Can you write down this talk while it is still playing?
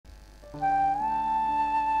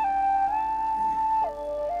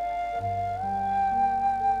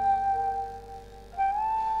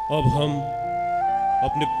अब हम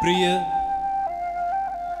अपने प्रिय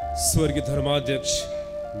स्वर्गीय धर्माध्यक्ष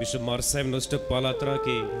बिशप मार साइमन स्टॉक पालात्रा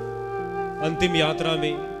के अंतिम यात्रा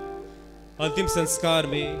में, अंतिम संस्कार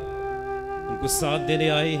में उनको साथ देने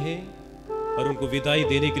आए हैं और उनको विदाई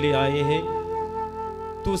देने के लिए आए हैं।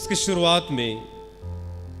 तो उसकी शुरुआत में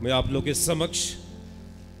मैं आप लोगों के समक्ष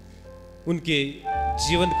उनके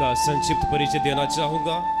जीवन का संक्षिप्त परिचय देना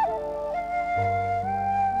चाहूंगा।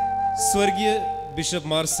 स्वर्गीय बिशप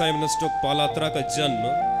मार साइमन स्टॉक पालात्रा का जन्म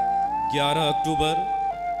 11 अक्टूबर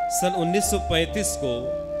सन 1935 को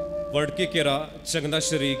वडकेकेरा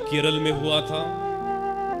चंगनाश्री केरल में हुआ था।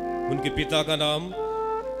 उनके पिता का नाम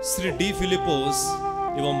श्री डी फिलिपोस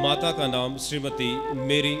एवं माता का नाम श्रीमती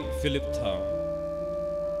मेरी फिलिप था।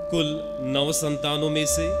 कुल 9 संतानों में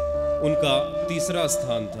से उनका तीसरा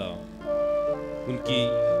स्थान था। उनकी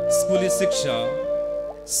स्कूली शिक्षा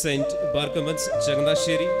सेंट बारकमंस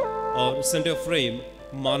जगनाश्री और सेंट फ्रेम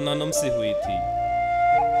मान्नानम से हुई थी।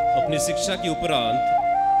 अपनी शिक्षा के उपरांत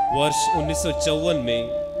वर्ष 1954 में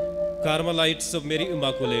कार्मेलाइट्स ऑफ मेरी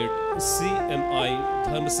इमाकुलेट CMI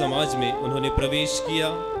धर्म समाज में उन्होंने प्रवेश किया।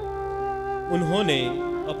 उन्होंने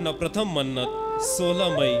अपना प्रथम मन्नत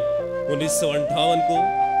 16 मई 1958 को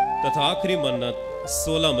तथा आखिरी मन्नत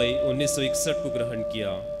 16 मई 1961 को ग्रहण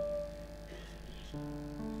किया।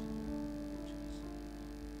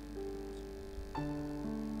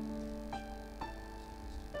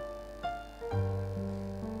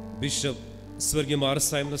 बिशप स्वर्गीय मार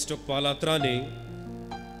साइमन स्टॉक पालात्रा ने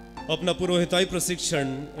अपना पुरोहिताई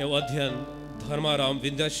प्रशिक्षण एवं अध्ययन धर्माराम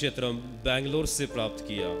विद्या क्षेत्रम बेंगलोर से प्राप्त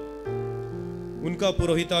किया। उनका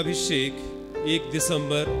पुरोहिताभिषेक 1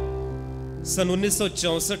 दिसंबर सन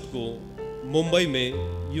 1964 को मुंबई में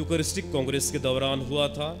यूकरिस्टिक कांग्रेस के दौरान हुआ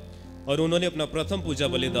था और उन्होंने अपना प्रथम पूजा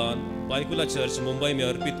बलिदान बाइकुला चर्च मुंबई में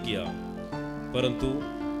अर्पित किया। परंतु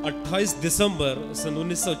 28 दिसंबर सन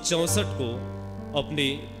 1964 को अपने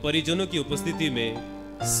परिजनों की उपस्थिति में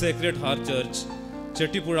सेक्रेड हार्ट चर्च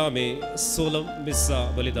चट्टीपुड़ा में 16 मिस्सा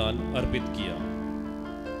बलिदान अर्पित किया।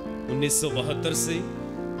 1972 से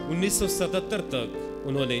 1977 तक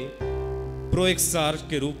उन्होंने प्रोएक्सार्च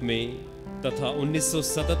के रूप में तथा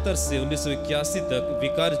 1977 से 1981 तक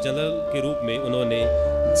विकार जनरल के रूप में उन्होंने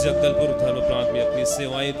जगदलपुर धर्म प्रांत में अपनी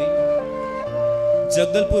सेवाएं दी।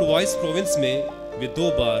 जगदलपुर वाइस प्रोविंस में वे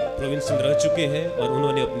 2 बार प्रोविंस रह चुके हैं और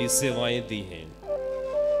उन्होंने अपनी सेवाएं दी हैं।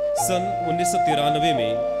 सन 1993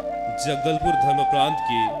 में जगदलपुर धर्म प्रांत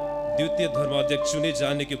के द्वितीय धर्माध्यक्ष चुने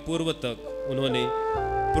जाने के पूर्व तक उन्होंने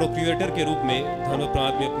प्रोक्यूरेटर के रूप में धर्म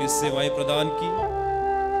प्रांत में अपनी सेवाएं प्रदान की।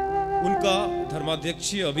 उनका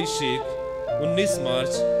धर्माध्यक्षीय अभिषेक 19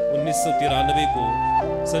 मार्च 1993 को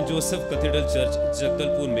Saint Joseph cathedral church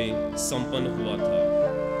Jagdalpur में संपन्न हुआ था।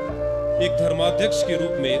 एक धर्माध्यक्ष के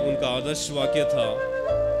रूप में उनका आदर्श वाक्य था,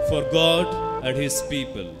 for God and his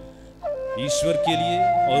people, ईश्वर के लिए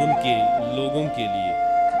और उनके लोगों के लिए।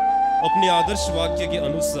 अपने आदर्श वाक्य के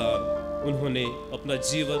अनुसार उन्होंने अपना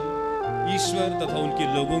जीवन ईश्वर तथा उनके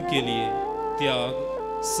लोगों के लिए त्याग,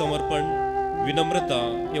 समर्पण, विनम्रता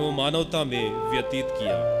एवं मानवता में व्यतीत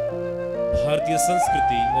किया। भारतीय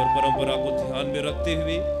संस्कृति और परंपरा को ध्यान में रखते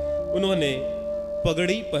हुए उन्होंने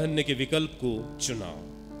पगड़ी पहनने के विकल्प को चुना।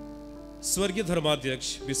 स्वर्गीय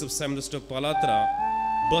धर्माध्यक्ष बिशप साइमन स्टॉक पालात्रा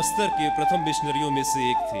बस्तर के प्रथम मिशनरियों में से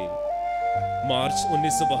एक थे। मार्च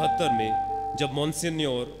 1972 में जब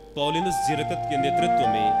मॉन्सिन्योर पॉलिनस जिरकत के नेतृत्व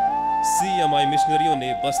में CMI मिशनरियों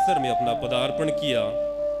ने बस्तर में अपना पदार्पण किया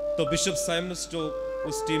तो बिशप साइमन स्टॉक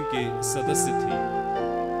उस टीम के सदस्य थे।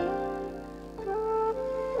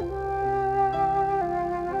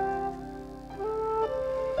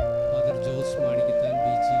 फादर जोस माणिकतान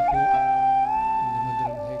बीजी को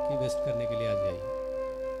निमंत्रण है कि वेस्ट करने के लिए आ जाइए।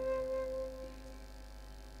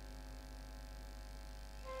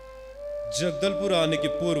 जगदलपुर आने के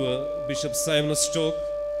पूर्व bishop Simon stock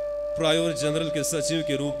prior general के सचिव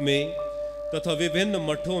के रूप में तथा विभिन्न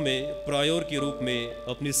मठों में प्रायोर के रूप में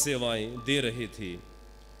अपनी सेवाएं दे रहे थे,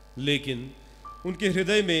 लेकिन उनके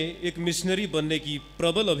हृदय में एक मिशनरी बनने की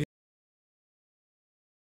प्रबल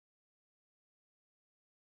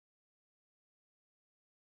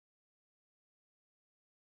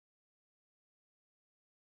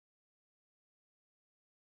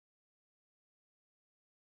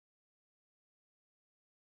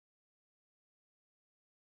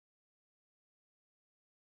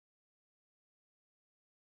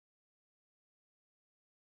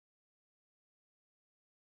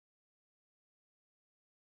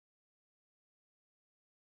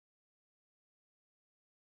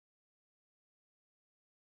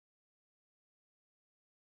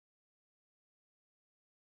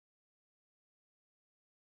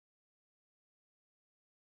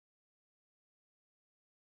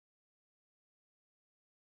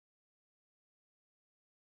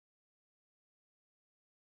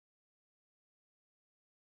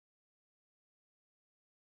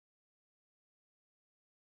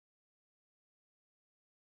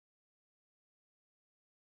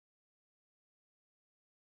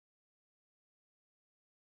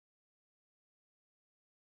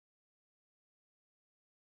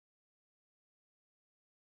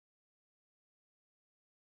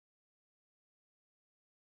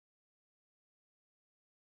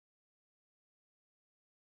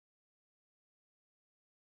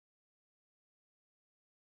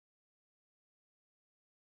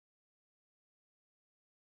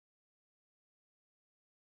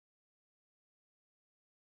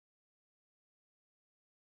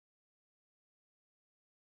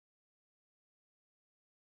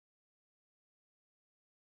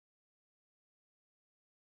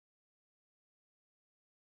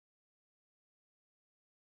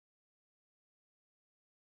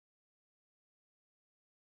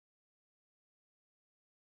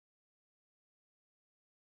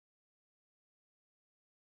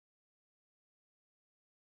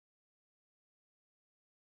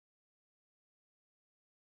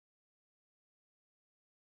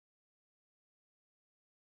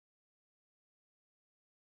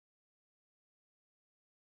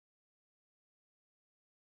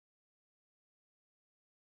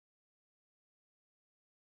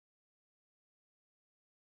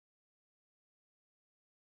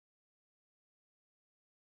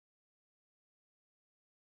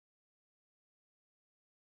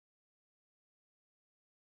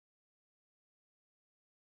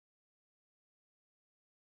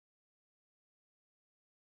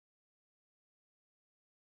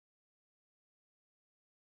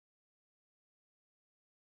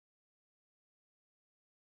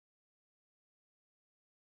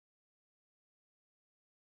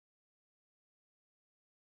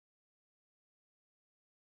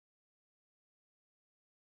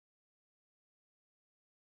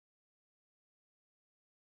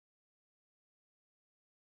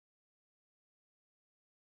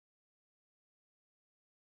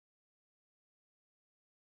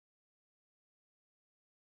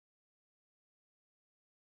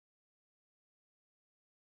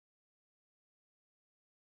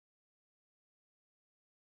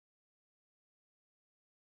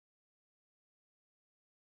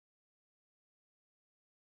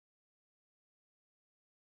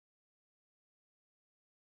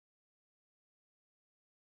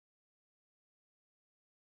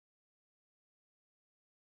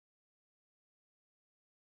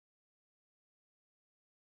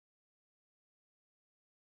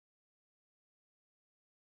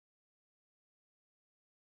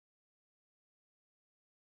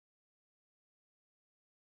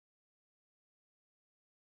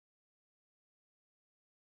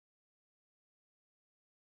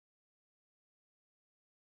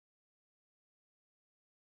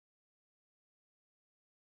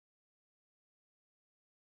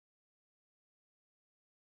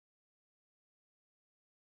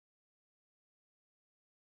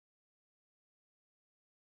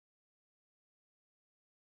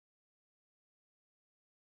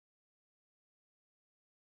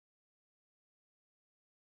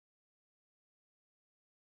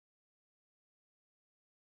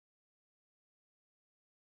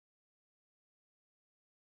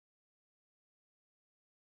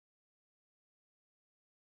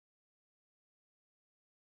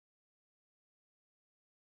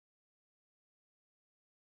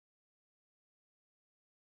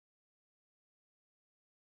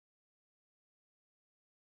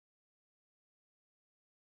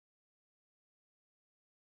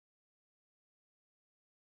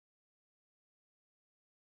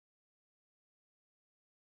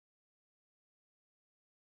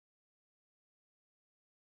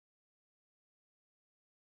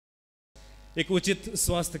एक उचित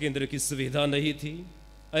स्वास्थ्य केंद्र की सुविधा नहीं थी।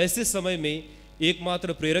 ऐसे समय में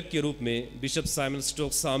एकमात्र प्रेरक के रूप में बिशप साइमन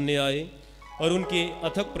स्टोक सामने आए और उनके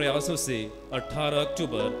अथक प्रयासों से 18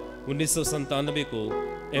 अक्टूबर 1997 को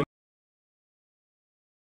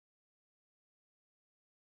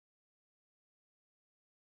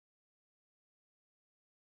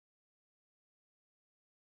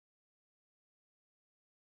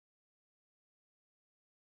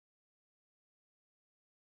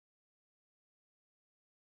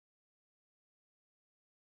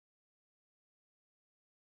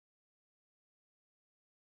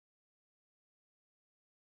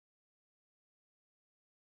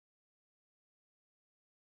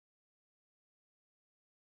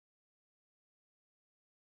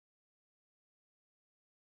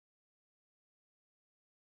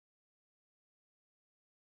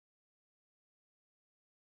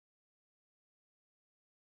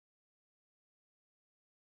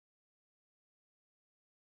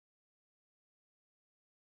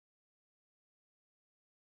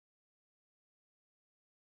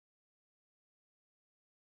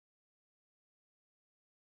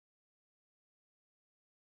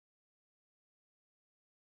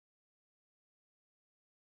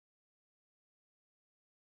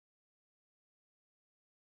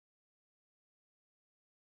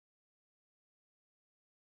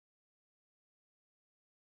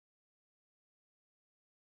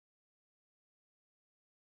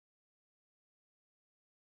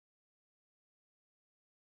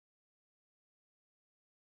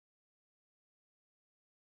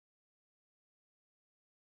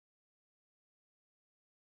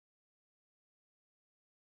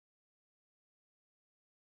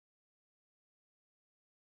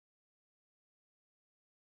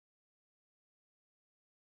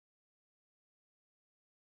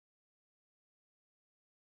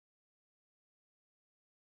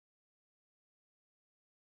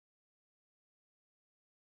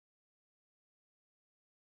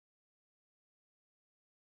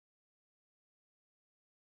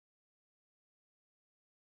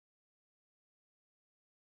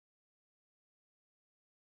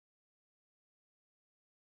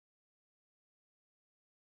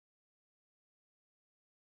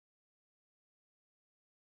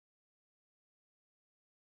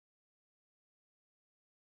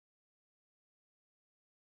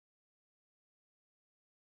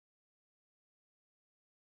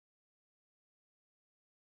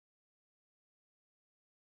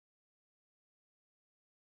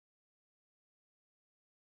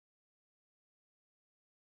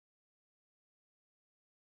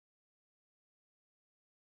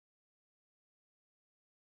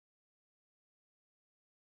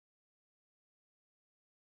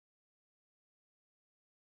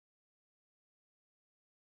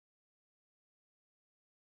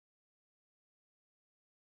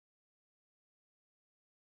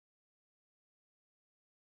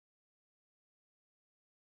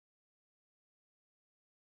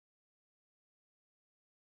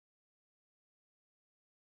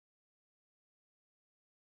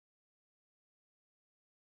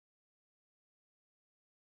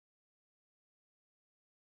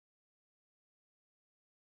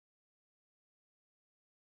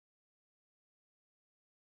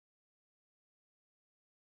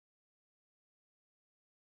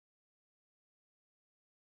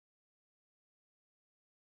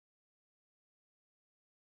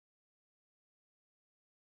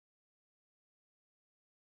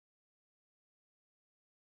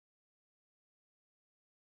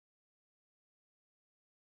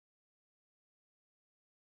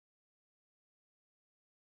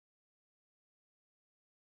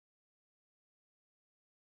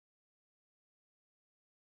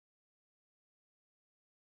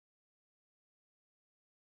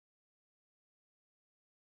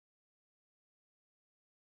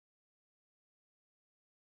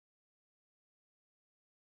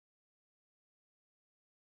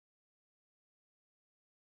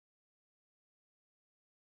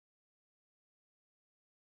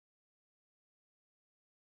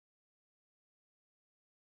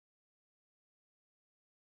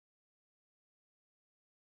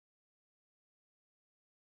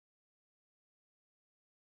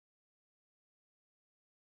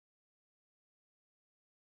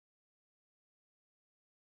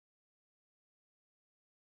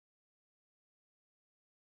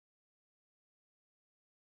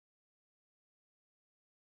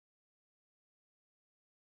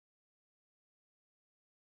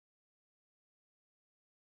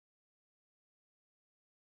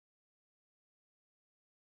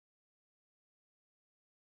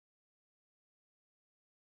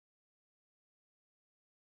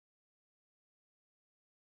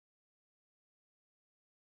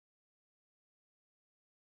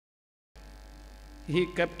he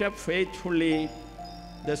kept up faithfully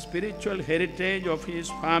the spiritual heritage of his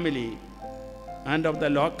family and of the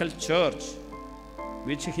local church,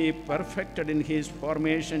 which he perfected in his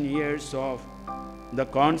formation years of the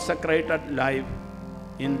consecrated life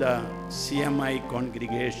in the CMI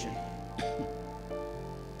congregation.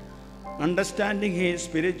 Understanding his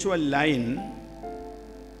spiritual line,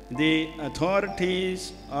 the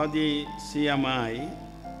authorities of the CMI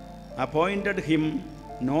appointed him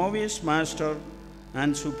novice master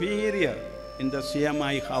and superior in the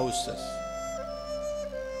CMI houses.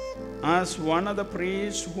 As one of the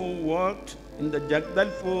priests who worked in the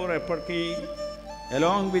Jagdalpur Eparchy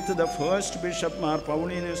along with the first Bishop Mar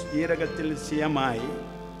Paulinus Jiragatil CMI,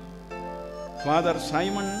 Father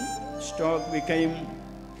Simon Stock became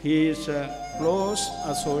his close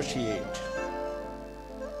associate.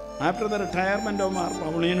 After the retirement of Mar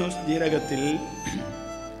Paulinus Jiragatil,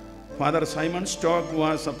 Father Simon Stock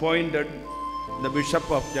was appointed the Bishop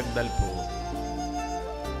of Jagdalpur.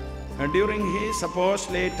 During his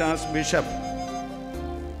apostolate as bishop,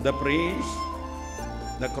 the priests,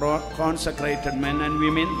 the consecrated men and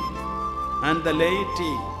women, and the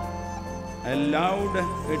laity allowed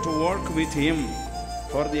to work with him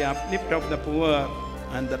for the uplift of the poor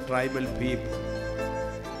and the tribal people.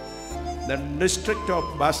 The district of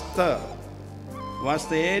Bastar was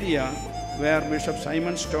the area where Bishop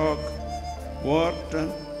Simon Stock worked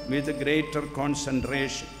with greater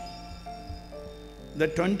concentration. The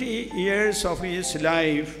 20 years of his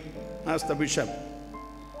life as the bishop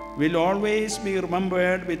will always be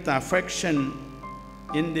remembered with affection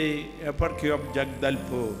in the Eparchy of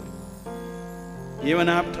Jagdalpur. Even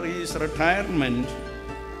after his retirement,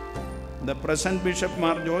 the present Bishop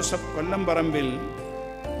Mar Joseph Kollambarambil,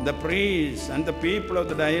 the priests and the people of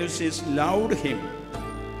the diocese loved him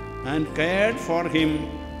and cared for him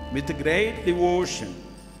with great devotion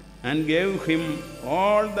and gave him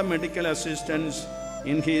all the medical assistance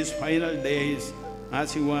in his final days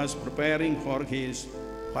as he was preparing for his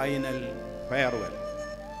final farewell.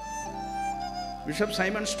 Bishop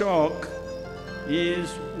Simon Stock is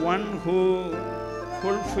one who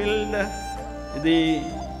fulfilled the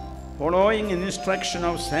following instruction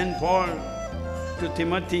of St. Paul to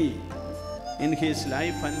Timothy in his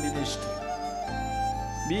life and ministry.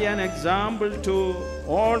 Be an example to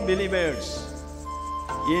all believers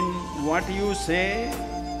in what you say,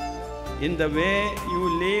 in the way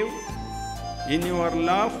you live, in your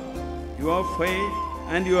love, your faith,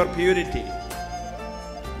 and your purity.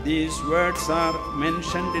 These words are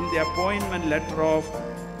mentioned in the appointment letter of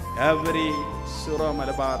every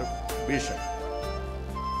Syro-Malabar bishop.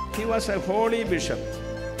 He was a holy bishop,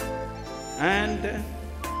 and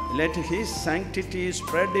let his sanctity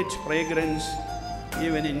spread its fragrance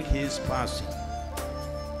even in his passing.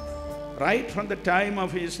 Right from the time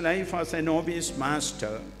of his life as a novice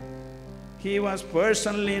master, he was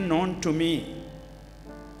personally known to me,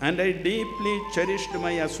 and I deeply cherished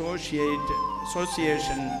my association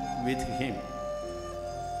with him.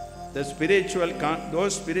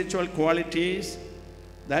 Those spiritual qualities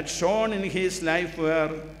that shone in his life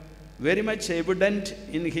were very much evident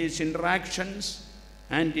in his interactions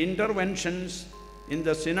and interventions in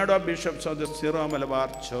the Synod of Bishops of the Syro-Malabar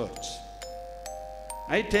Church.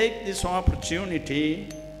 I take this opportunity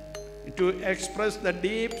to express the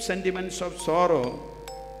deep sentiments of sorrow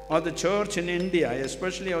of the Church in India,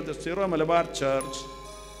 especially of the Syro-Malabar Church,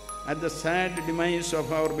 at the sad demise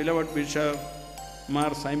of our beloved Bishop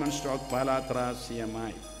Mar Simon Stock Palathra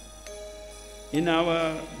Cmi. In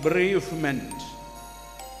our bereavement,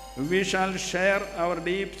 we shall share our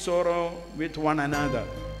deep sorrow with one another.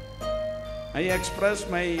 I express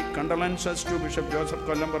my condolences to Bishop Joseph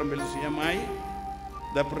Kollambarambil CMI,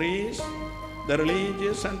 the priests, the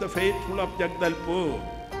religious and the faithful of Jagdalpur,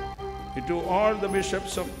 to all the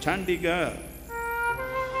bishops of Chandigarh,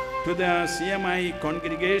 to the CMI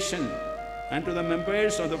congregation, and to the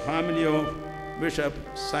members of the family of Bishop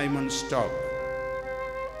Simon Stock.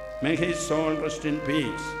 May his soul rest in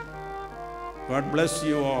peace. God bless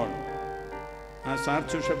you all. As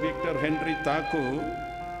Archbishop Victor Henry Thakur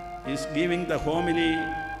is giving the homily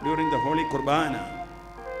during the Holy Kurbana,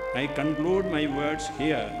 I conclude my words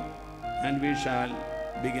here, and we shall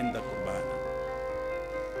begin the Kurbana.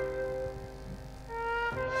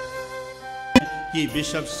 कि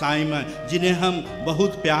bishop Simon, जिन्हें हम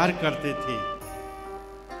बहुत प्यार करते थे,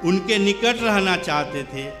 उनके निकट रहना चाहते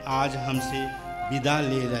थे, आज हमसे विदा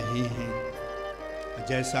ले रहे हैं।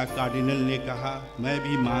 जैसा कार्डिनल ने कहा, मैं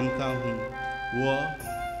भी मानता हूँ, वो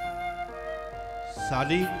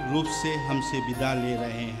शारीरिक रूप से हमसे विदा ले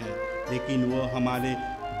रहे हैं, लेकिन वो हमारे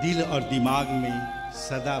दिल और दिमाग में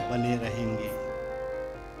सदा बने रहेंगे।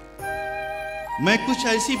 मैं कुछ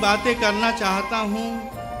ऐसी बातें करना चाहता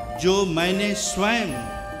हूँ जो मैंने स्वयं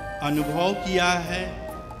अनुभव किया है,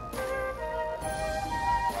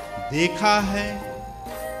 देखा है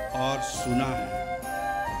और सुना है।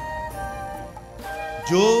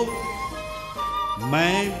 जो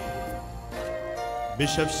मैं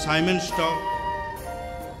बिशप साइमन स्टॉक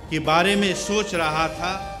के बारे में सोच रहा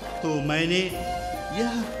था तो मैंने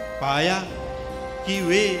यह पाया कि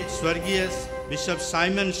वे स्वर्गीय बिशप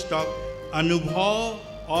साइमन स्टॉक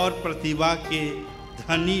अनुभव और प्रतिभा के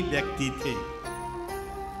धनी व्यक्ति थे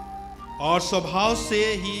और स्वभाव से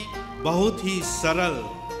ही बहुत ही सरल,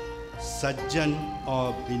 सज्जन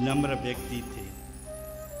और विनम्र व्यक्ति थे।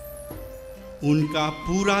 उनका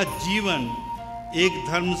पूरा जीवन एक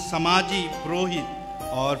धर्म समाजी पुरोहित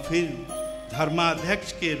और फिर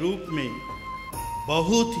धर्माध्यक्ष के रूप में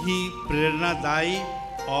बहुत ही प्रेरणादायी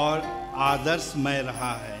और आदर्शमय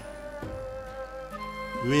रहा है।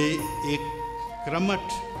 वे एक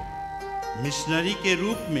कर्मठ मिशनरी के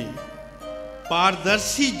रूप में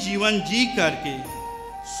पारदर्शी जीवन जी करके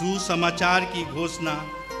सुसमाचार की घोषणा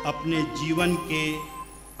अपने जीवन के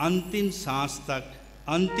अंतिम सांस तक,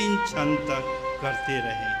 अंतिम क्षण तक करते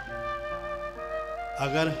रहे।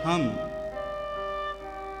 अगर हम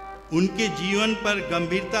उनके जीवन पर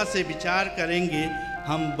गंभीरता से विचार करेंगे,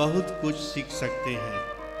 हम बहुत कुछ सीख सकते हैं।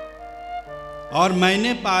 और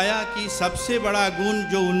मैंने पाया कि सबसे बड़ा गुण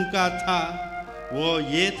जो उनका था वो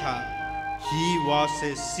ये था, he was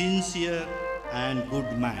a sincere and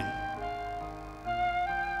good man.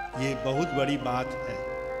 ये बहुत बड़ी बात है।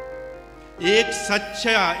 एक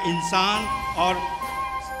सच्चा इंसान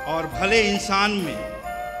और भले इंसान में,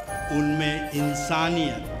 उनमें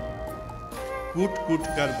इंसानियत कूट कूट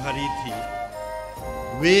कर भरी थी।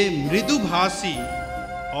 वे मृदुभाषी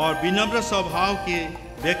और विनम्र स्वभाव के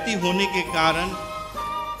व्यक्ति होने के कारण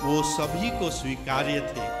वो सभी को स्वीकार्य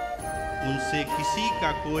थे। उनसे किसी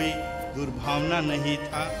का कोई दुर्भावना नहीं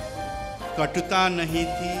था, कटुता नहीं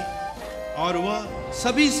थी और वह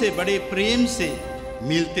सभी से बड़े प्रेम से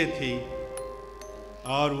मिलते थे।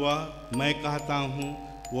 और वह, मैं कहता हूँ,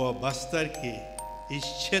 वह बस्तर के इस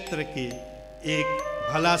क्षेत्र के एक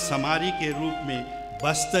भला समारी के रूप में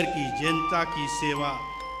बस्तर की जनता की सेवा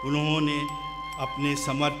उन्होंने अपने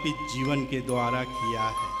समर्पित जीवन के द्वारा किया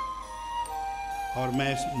है। और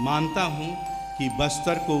मैं मानता हूँ कि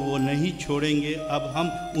बस्तर को वो नहीं छोड़ेंगे। अब हम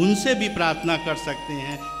उनसे भी प्रार्थना कर सकते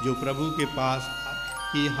हैं जो प्रभु के पास,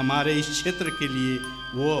 कि हमारे इस क्षेत्र के लिए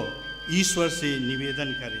वो ईश्वर से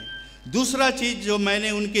निवेदन करें। दूसरा चीज़ जो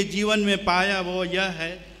मैंने उनके जीवन में पाया वो यह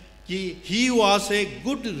है कि he was a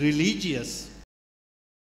good religious.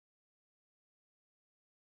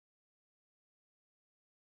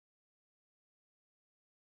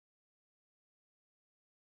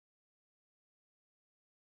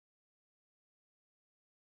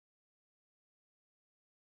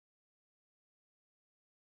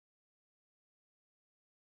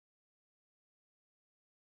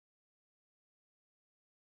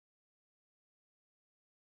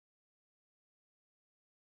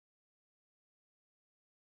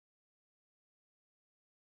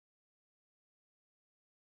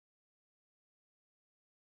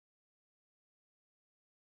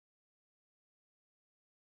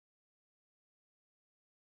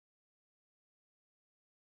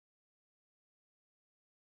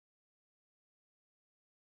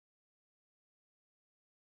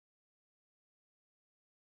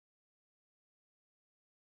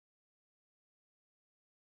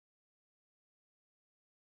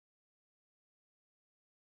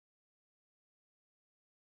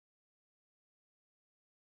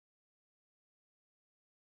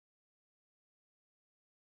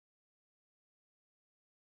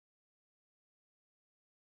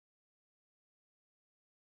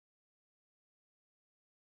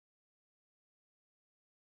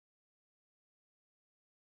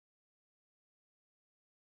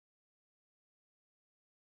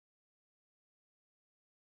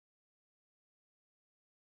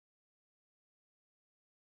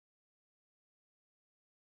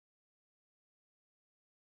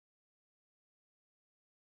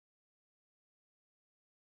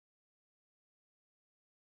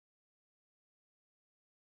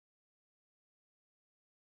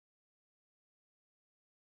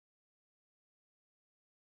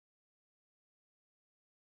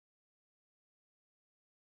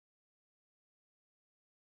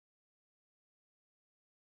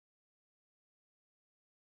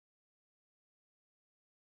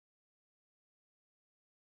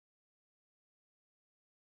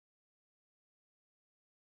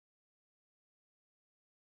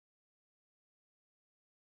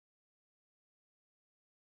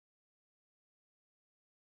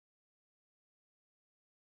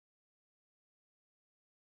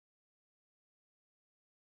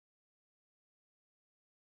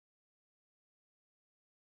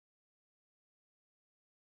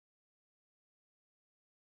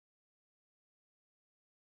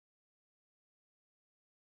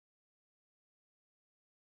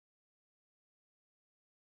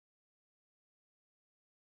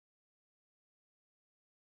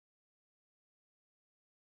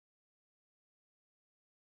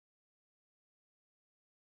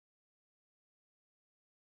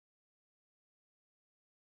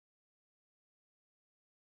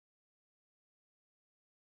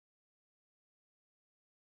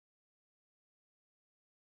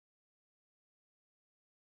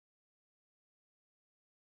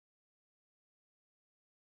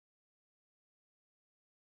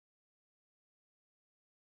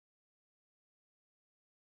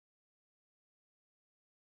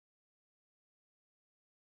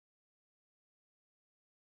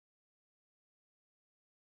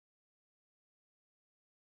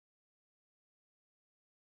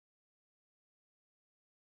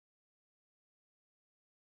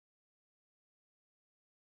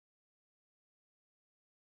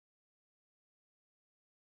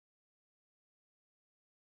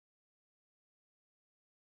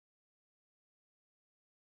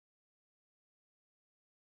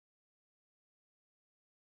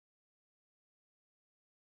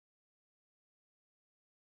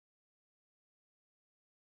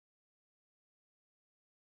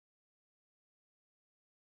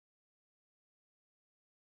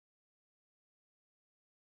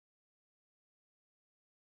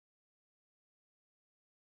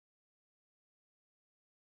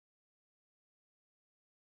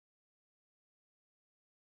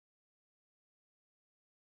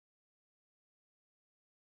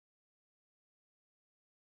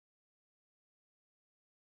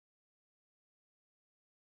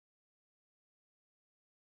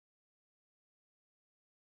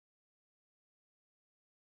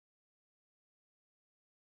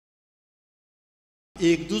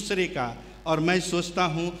 एक दूसरे का। और मैं सोचता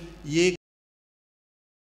हूँ ये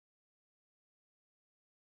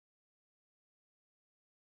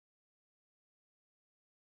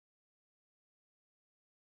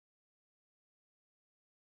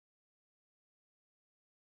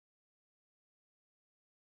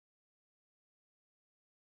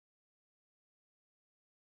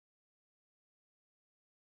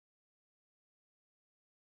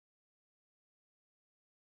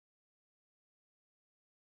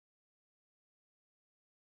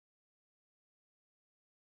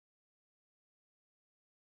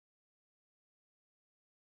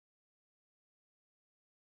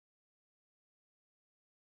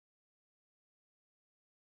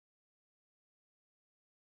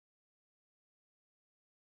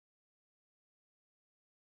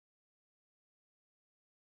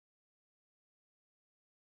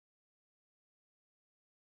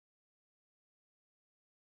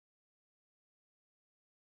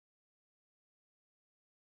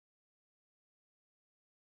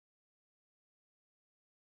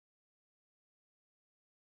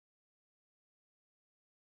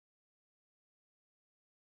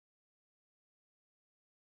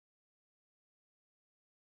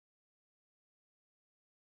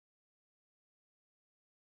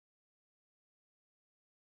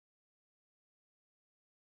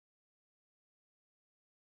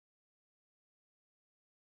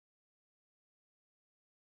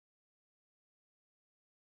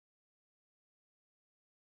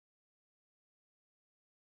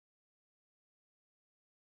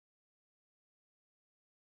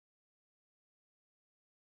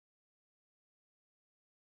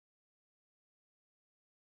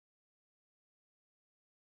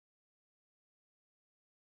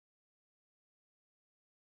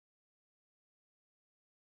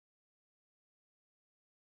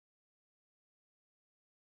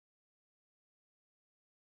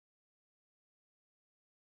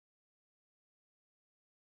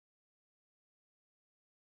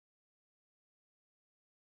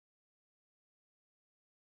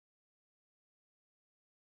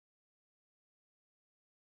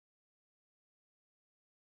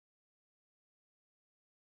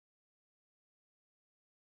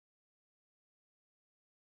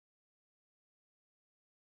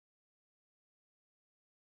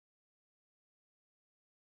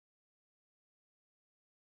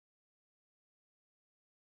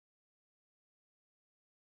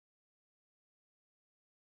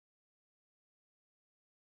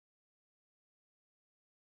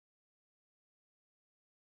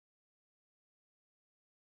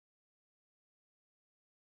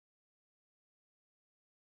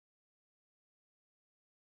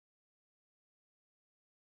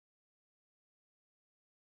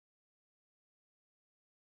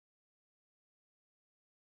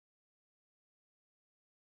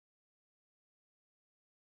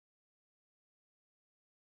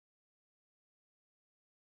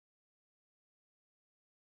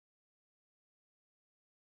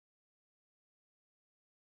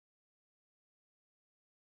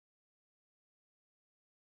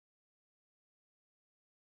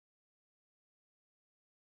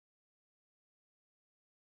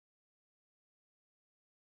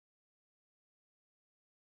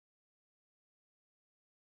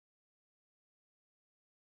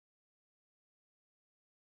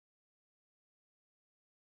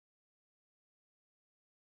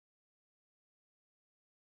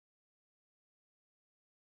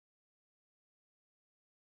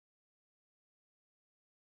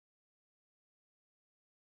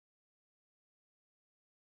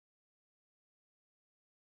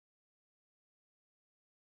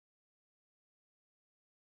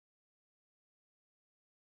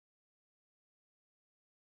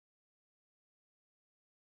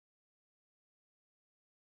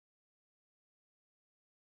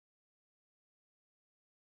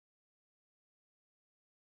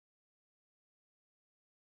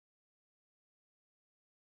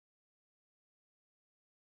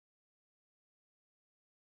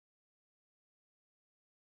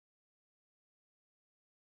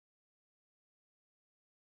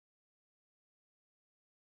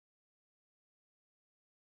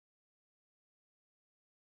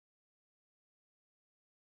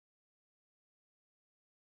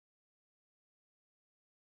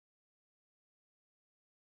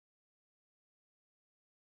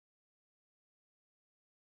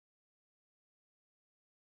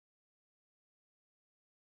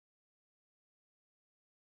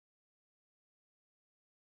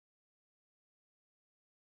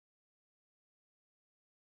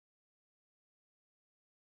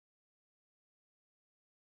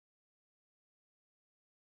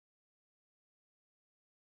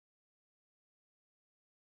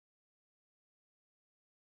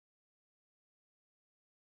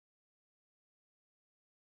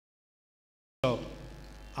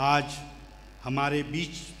आज हमारे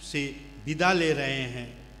बीच से विदा ले रहे हैं।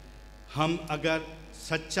 हम अगर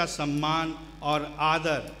सच्चा सम्मान और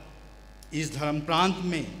आदर इस धर्म प्रांत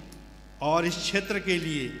में और इस क्षेत्र के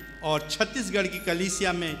लिए और छत्तीसगढ़ की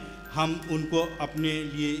कलीसिया में हम उनको अपने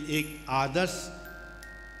लिए एक आदर्श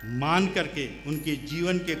मान करके उनके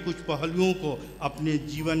जीवन के कुछ पहलुओं को अपने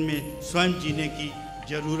जीवन में स्वयं जीने की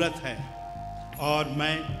ज़रूरत है। और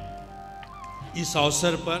मैं इस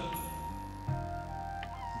अवसर पर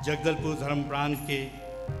जगदलपुर धर्म प्रांत के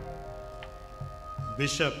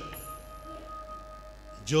बिशप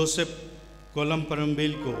जोसेफ कोलम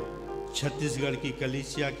परम्बिल को छत्तीसगढ़ की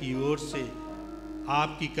कलीसिया की ओर से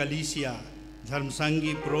आपकी कलीसिया,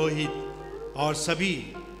 धर्मसंघी, पुरोहित और सभी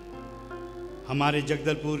हमारे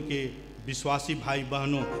जगदलपुर के विश्वासी भाई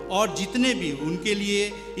बहनों और जितने भी उनके लिए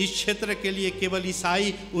इस क्षेत्र के लिए केवल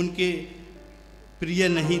ईसाई उनके प्रिय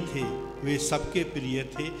नहीं थे, वे सबके प्रिय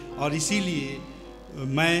थे। और इसीलिए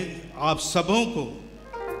मैं आप सबों को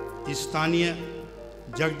स्थानीय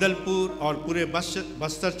जगदलपुर और पूरे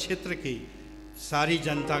बस्तर क्षेत्र की सारी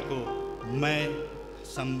जनता को मैं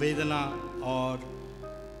संवेदना और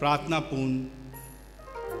प्रार्थनापूर्ण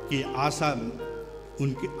की आशा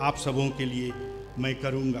उनके आप सबों के लिए मैं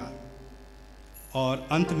करूंगा। और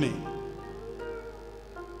अंत में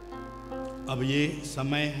अब ये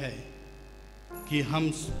समय है कि हम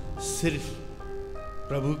सिर्फ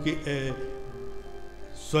प्रभु के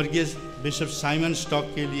स्वर्गीय बिशप साइमन स्टॉक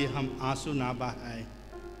के लिए हम आंसू ना बहाएं।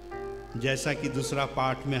 जैसा कि दूसरा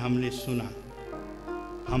पाठ में हमने सुना,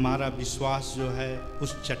 हमारा विश्वास जो है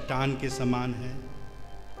उस चट्टान के समान है।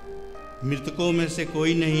 मृतकों में से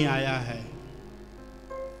कोई नहीं आया है,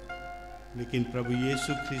 लेकिन प्रभु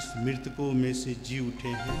यीशु ख्रिस्त मृतकों में से जी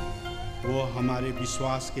उठे हैं। वो हमारे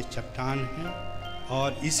विश्वास के चट्टान हैं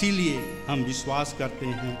और इसीलिए हम विश्वास करते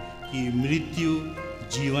हैं कि मृत्यु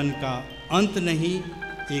जीवन का अंत नहीं,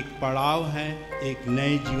 एक पड़ाव है, एक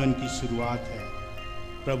नए जीवन की शुरुआत है।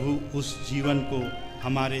 प्रभु उस जीवन को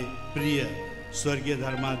हमारे प्रिय स्वर्गीय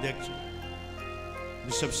धर्माध्यक्ष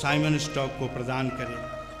बिशप साइमन स्टॉक को प्रदान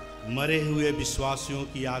करें। मरे हुए विश्वासियों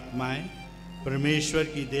की आत्माएं परमेश्वर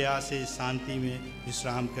की दया से शांति में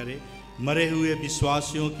विश्राम करें। मरे हुए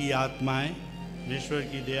विश्वासियों की आत्माएं परमेश्वर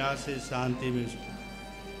की दया से शांति में,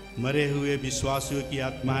 मरे हुए विश्वासियों की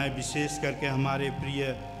आत्माएं विशेष करके हमारे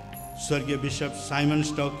प्रिय स्वर्गीय बिशप साइमन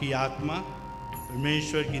स्टॉक की आत्मा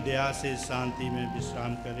परमेश्वर की दया से शांति में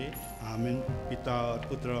विश्राम करे। आमीन। पिता और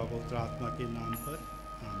पुत्र और पवित्र आत्मा के नाम पर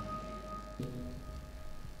आमीन।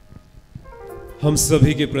 हम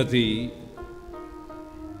सभी के प्रति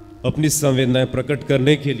अपनी संवेदनाएं प्रकट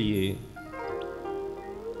करने के लिए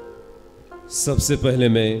सबसे पहले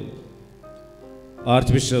मैं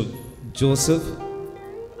आर्च बिशप जोसेफ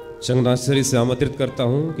चंगनाश्री से आमंत्रित करता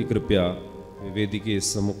हूं कि कृपया वेदी के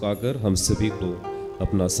सम्मुख आकर हम सभी को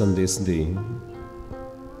अपना संदेश दें।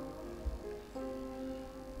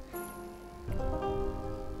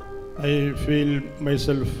 I feel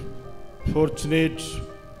myself fortunate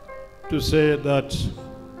to say that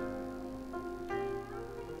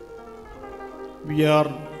we are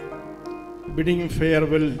bidding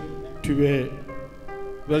farewell to a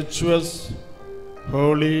virtuous,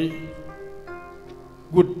 holy,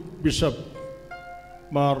 good bishop,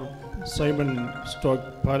 Mar Simon Stock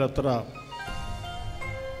Palathra.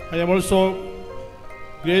 I am also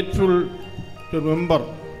grateful to remember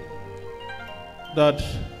that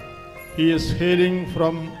he is hailing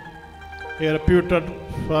from a reputed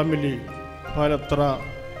family, Palathra,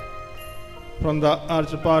 from the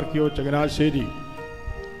Eparchy of Jagdalpur,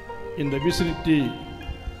 in the vicinity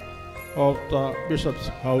of the bishop's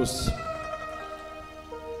house.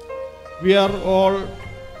 We are all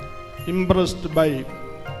impressed by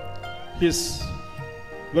his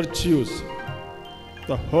virtues,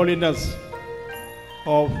 the holiness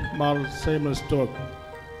of Mar Simon Stock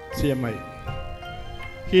CMI.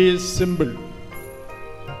 He is simple,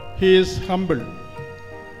 he is humble,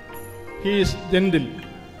 he is gentle,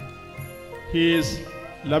 he is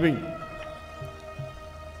loving,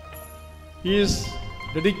 he is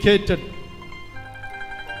dedicated.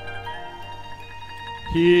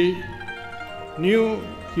 He knew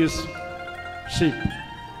his sheep,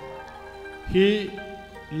 he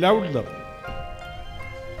loved them,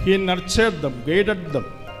 he nurtured them, guided them.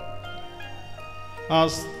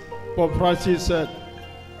 As Pope Francis said,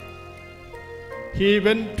 he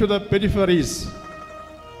went to the peripheries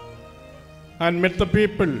and met the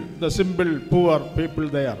people, the simple, poor people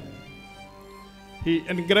there. He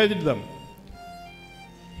encouraged them.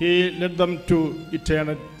 He led them to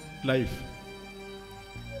eternal life.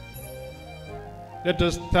 Let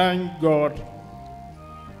us thank God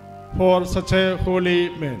for such a holy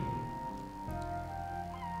man.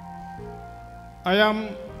 I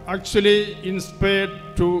am actually inspired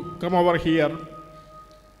to come over here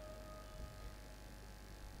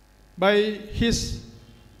by his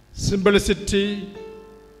simplicity,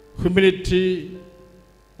 humility,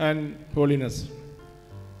 and holiness.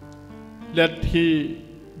 Let he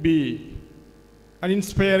be an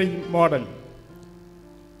inspiring model.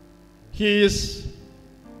 He is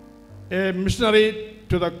a missionary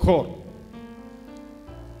to the core.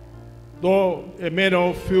 Though a man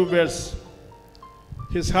of few words,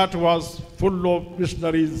 his heart was full of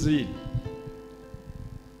missionary zeal.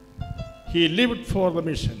 He lived for the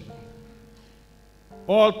mission.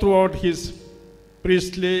 All throughout his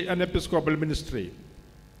priestly and episcopal ministry,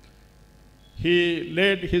 he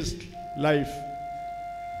led his life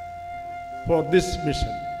for this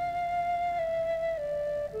mission.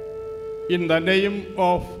 In the name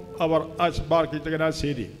of our Archbishop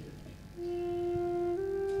Jagdalpur,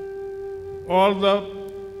 all the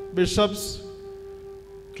bishops,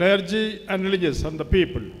 clergy and religious and the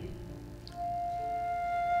people,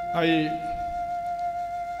 I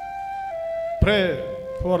pray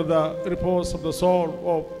for the repose of the soul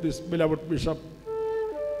of this beloved bishop.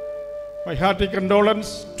 My hearty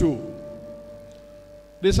condolence to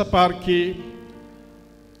this Eparchy,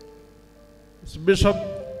 Bishop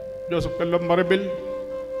Joseph Marble,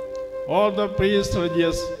 all the priests,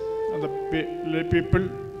 religious, and the lay people,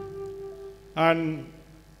 and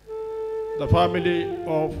the family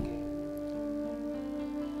of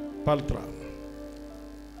Palathra.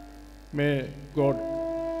 May God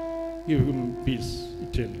give him peace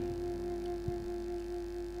eternal.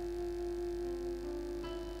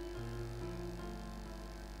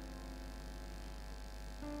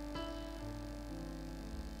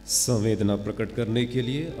 संवेदना प्रकट करने के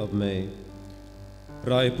लिए अब मैं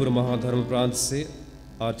रायपुर महाधर्म प्रांत से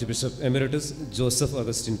archbishop emeritus Joseph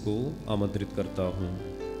Augustine को आमंत्रित करता हूं।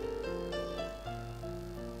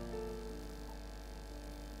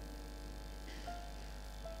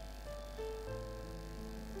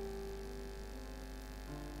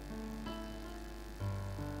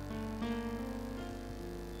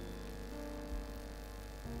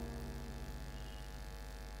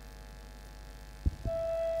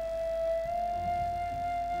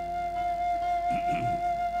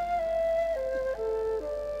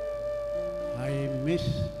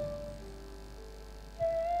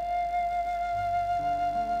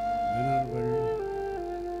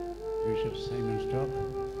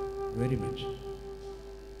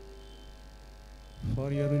 For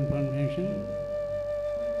your information,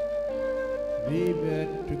 we were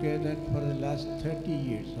together for the last 30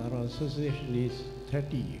 years. Our association is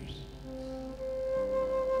 30 years.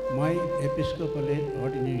 My Eplscopal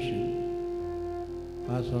Ordination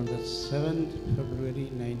was on the 7th February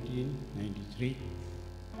 1993.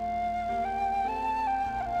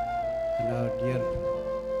 And our dear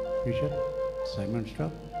Bishop Simon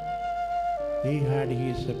Stock, he had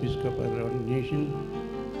his Episcopal Ordination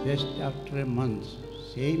just after a month,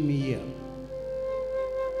 same year,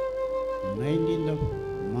 19th of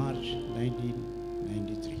March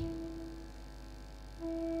 1993.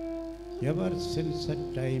 Ever since that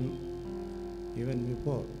time, even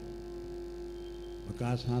before,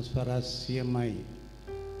 because as far as CMI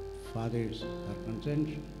fathers are concerned,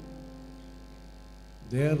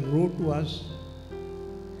 their route was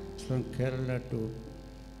from Kerala to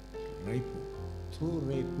Raipur. Through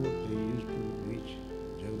Raipur, they used to reach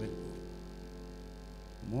Jagdalpur.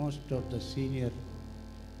 Most of the senior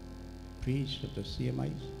priests of the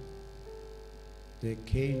CMIs, they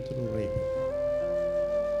came through Raipur.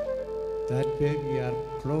 That way we are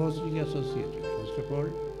closely associated. First of all,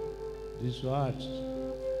 this was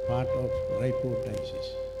part of Raipur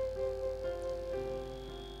Diocese.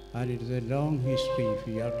 And it is a long history if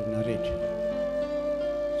we have to narrate.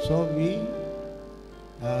 So we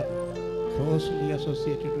are closely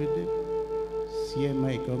associated with the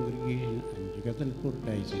CMI congregation and Jagdalpur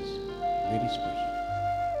Diocese, very special.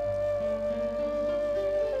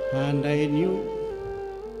 And I knew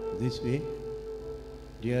this way,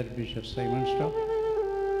 dear Bishop Simon Stock,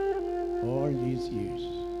 all these years.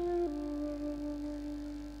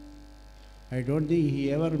 I don't think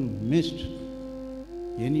he ever missed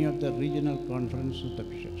any of the regional conference of the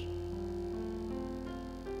bishops.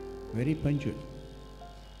 Very punctual.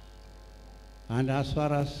 And as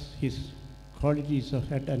far as his qualities of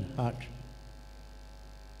head and heart,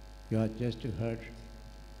 you have just heard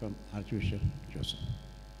from Archbishop Joseph.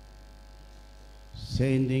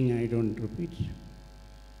 Same thing I don't repeat.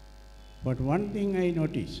 But one thing I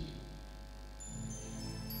noticed,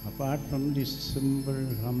 apart from this simple,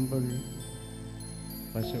 humble,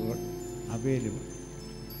 available,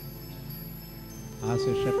 as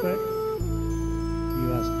a shepherd,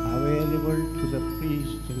 available to the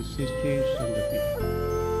priests and sisters and the people.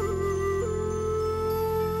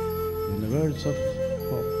 In the words of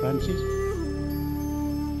Pope Francis,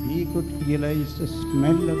 he could realize the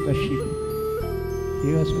smell of the sheep.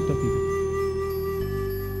 He was with the people.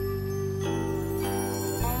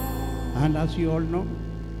 And as you all know,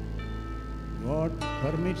 God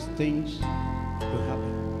permits things to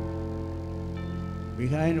happen.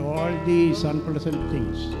 Behind all these unpleasant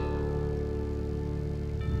things,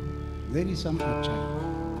 there is some child.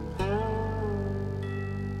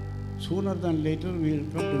 Sooner than later, we will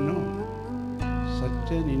come to know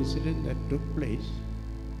such an incident that took place.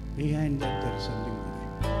 Behind that, there is something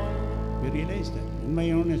good. We realize that. In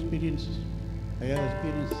my own experiences, I have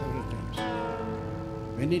experienced several times.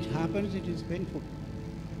 When it happens, it is painful.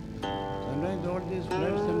 Sometimes all these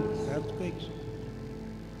floods and earthquakes,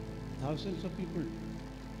 thousands of people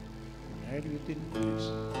died within minutes.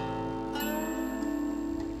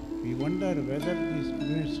 We wonder whether this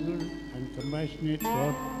merciful and compassionate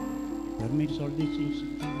God permits all these things.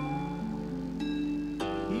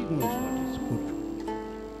 He knows what is good.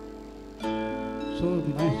 So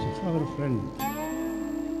our friend,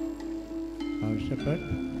 our shepherd,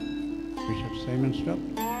 Bishop Simon Stock,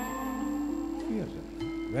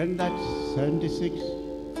 when that 76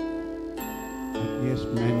 yes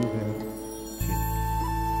men were killed,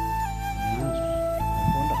 I asked, I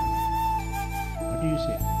found out, what do you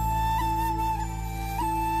say?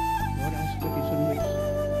 God has put his own ways.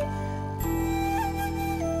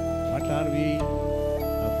 What are we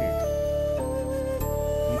afraid of?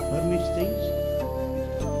 He permits things.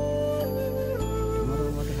 Tomorrow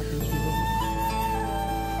what happens to God?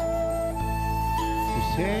 He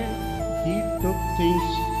said he took things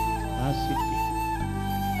as it came.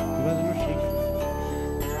 He was not shaken.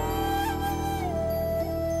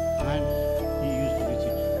 And he used to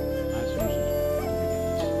visit as usual.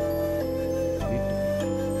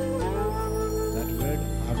 That word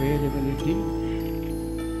availability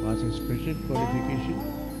was a special qualification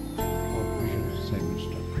of Bishop Simon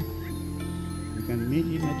Stock. You can meet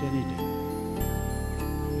him at any time.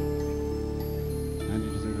 And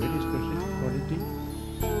it is a very special quality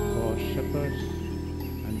for shepherds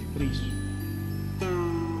and priests.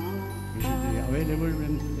 We should be available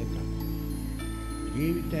when they come.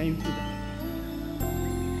 Give time to them.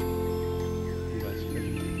 He was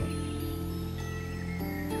very important.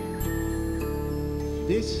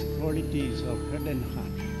 These qualities of head and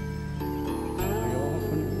heart, I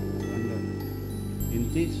often wonder, in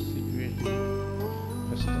this situation,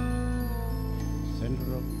 as the center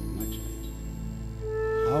of much life,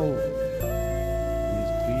 how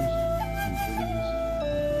these priests and religious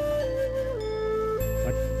are.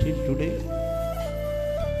 But till today,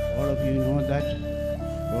 all of you know that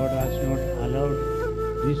God has not allowed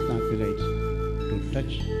these Nazarites to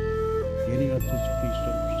touch any of these priests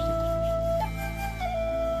or sisters.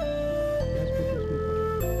 He has put his foot on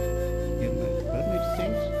it. He permits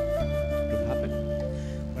things to happen,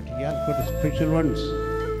 but he has put special ones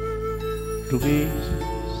to be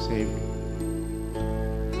saved,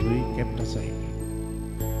 to be kept aside.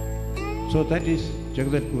 So that is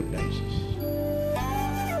Jagdalpur Diocese.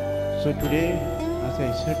 So today, as I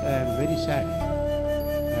said, I am very sad.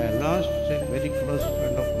 I lost a very close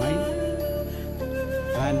friend of mine,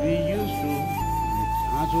 and we used to,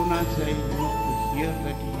 as soon as I used to hear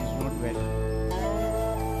that he is not well,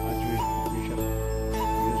 Archbishop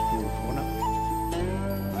used to phone up,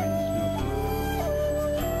 and he is not well.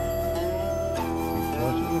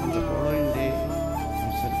 Because on the following day, he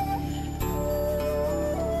said,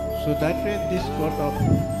 so that way this sort of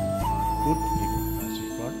good people, as he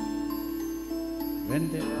called, when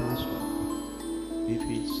they pass on, we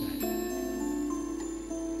feel sad.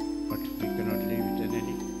 But we cannot leave it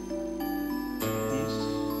any. These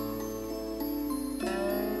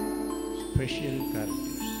special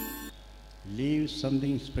characters leave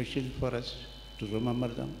something special for us to remember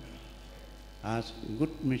them as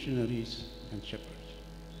good missionaries and shepherds.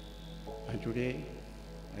 And today,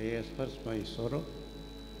 I express my sorrow,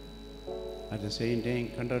 at the same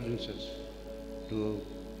time condolences to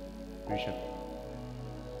Bishop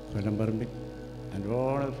Palathra and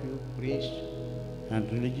all of you priests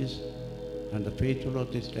and religious and the faithful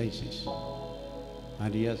of this diocese.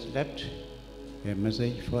 And he has left a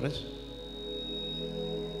message for us.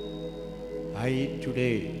 I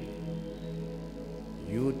today,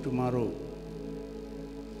 you tomorrow.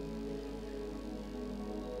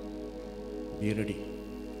 Be ready.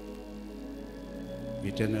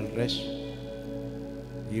 Eternal rest,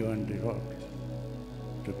 even reward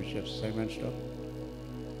to Bishop Simon Stock.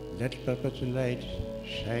 Let perpetual light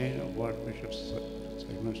shine upon Bishop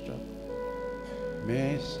Simon Stock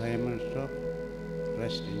May Simon Stock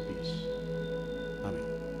rest in peace. Amen.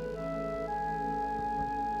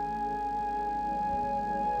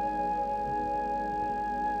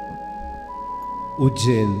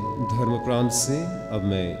 Ujjain धर्म प्रांत से अब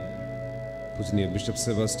मैं पूजनीय bishop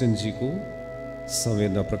Sebastian जी को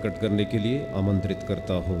संवेदना प्रकट करने के लिए आमंत्रित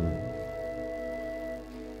करता हूं।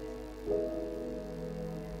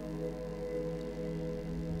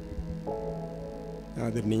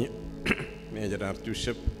 आदरणीय मेजर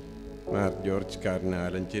आर्चबिशप मार जॉर्ज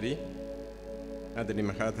कार्नालंचेरी, आदरणीय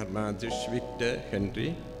महाधर्माध्यक्ष विक्टर हेनरी,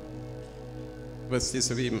 उपस्थित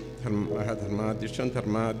सभी महाधर्माध्यक्षों,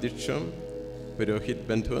 धर्माध्यक्षों, पुरोहित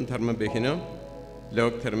बंधुओं, धर्म बहनों,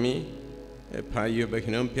 लोक धर्मी भाइयों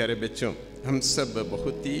बहनों, प्यारे बच्चों, हम सब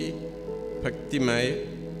बहुत ही भक्तिमय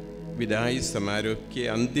विदाई समारोह के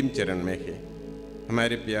अंतिम चरण में हैं।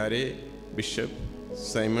 हमारे प्यारे बिशप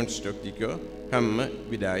साइमन स्टॉक जी को हम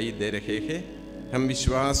विदाई दे रहे हैं। हम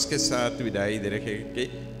विश्वास के साथ विदाई दे रहे हैं कि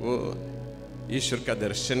वो ईश्वर का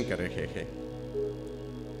दर्शन कर रहे हैं।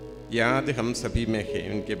 याद हम सभी में है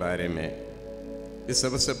उनके बारे में। इस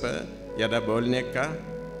अवसर पर ज़्यादा बोलने का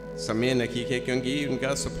समय नहीं है क्योंकि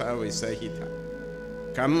उनका स्वभाव वैसा ही था,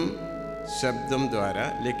 कम शब्दों द्वारा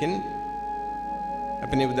लेकिन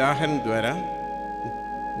अपने उदाहरण द्वारा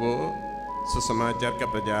वो सुसमाचार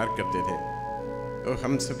का प्रचार करते थे। तो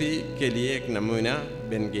हम सभी के लिए एक नमूना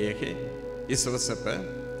बन गए हैं इस अवसर पर,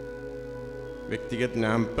 व्यक्तिगत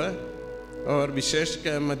नाम पर और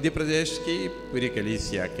विशेषकर मध्य प्रदेश की पूरी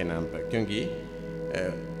कलीसिया के नाम पर, क्योंकि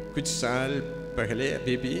कुछ साल पहले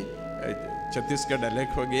अभी भी छत्तीसगढ़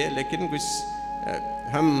अलग हो गए, लेकिन कुछ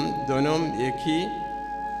हम दोनों एक ही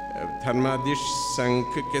धर्माधीश संघ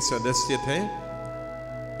के सदस्य थे,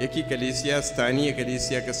 एक ही कलीसिया, स्थानीय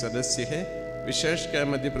कलीसिया के सदस्य है। विशेषकर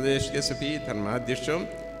मध्य प्रदेश के सभी धर्माध्यक्षों,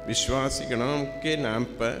 विश्वासी गणों के नाम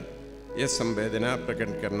पर यह संवेदना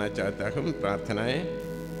प्रकट करना चाहता हूँ, प्रार्थनाएं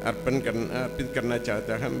अर्पित करना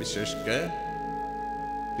चाहता हूँ। विशेषकर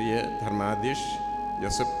प्रिय धर्माध्यक्ष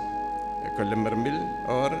जोसेफ कोलम्बरमिल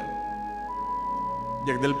और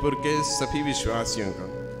जगदलपुर के सभी विश्वासियों को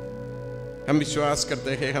हम विश्वास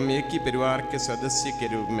करते हैं हम एक ही परिवार के सदस्य के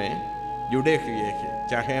रूप में जुड़े हुए हैं।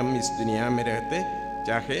 चाहे हम इस दुनिया में रहते,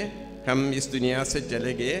 चाहे हम इस दुनिया से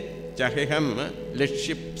चले गए, चाहे हम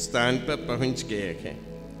लक्ष्य स्थान पर पहुंच गए हैं,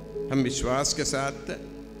 हम विश्वास के साथ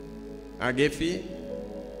आगे भी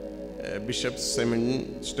बिशप साइमन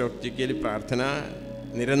स्टॉक जी के लिए प्रार्थना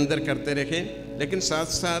निरंतर करते रहे, लेकिन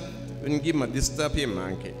साथ साथ उनकी मध्यस्थता भी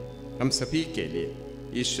मांगे हम सभी के लिए।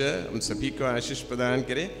 ईश्वर हम सभी को आशीष प्रदान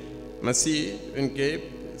करे, मसीह उनके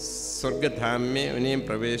स्वर्ग धाम में उन्हें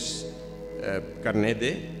प्रवेश करने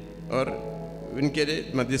दे और उनके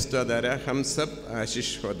मध्यस्थता द्वारा हम सब आशीष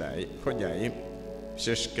हो जाए।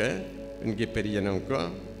 विशेषकर उनके परिजनों को,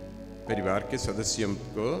 परिवार के सदस्यों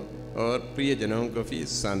को और प्रियजनों को भी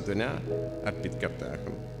सांत्वना अर्पित करता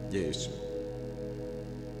हूँ। जय यीशु।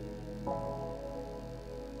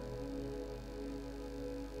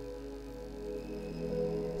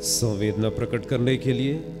 संवेदना प्रकट करने के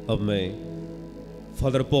लिए अब मैं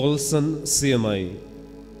father Paulson CMI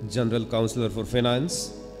general counsellor for finance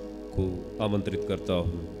को आमंत्रित करता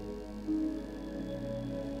हूं।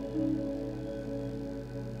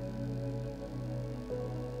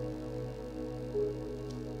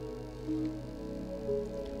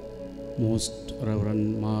 Most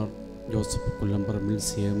Reverend Mar Joseph Kolambaramil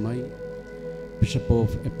CMI, Bishop of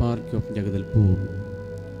Eparchy of Jagdalpur,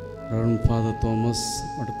 Reverend Father Thomas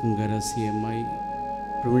Madakungara CMI,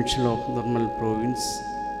 Provincial of Normal Province,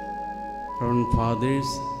 Reverend Fathers,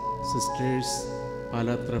 Sisters,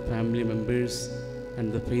 Palathra family members,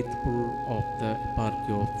 and the faithful of the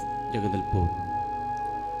Eparchy of Jagdalpur.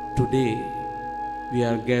 Today, we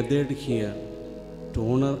are gathered here to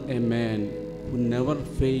honor a man who never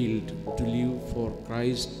failed to live for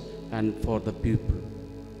Christ and for the people.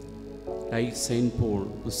 Like Saint Paul,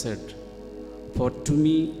 who said, "For to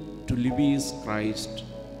me to live is Christ,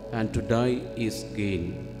 and to die is gain."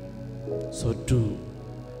 So too,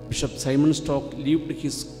 Bishop Simon Stock lived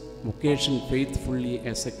his vocation faithfully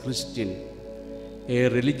as a Christian, a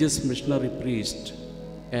religious missionary priest,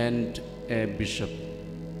 and a bishop.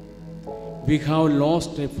 We have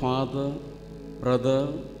lost a father, brother,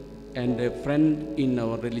 and a friend in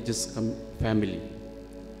our religious family.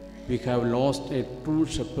 We have lost a true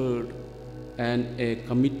shepherd and a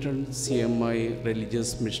committed CMI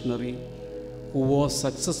religious missionary who was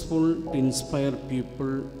successful to inspire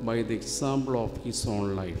people by the example of his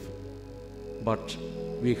own life. But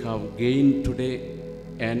we have gained today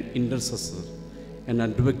an intercessor, an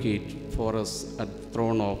advocate for us at the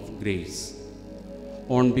throne of grace.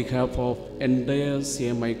 On behalf of entire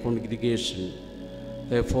CMI congregation,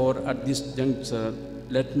 Therefore, at this juncture,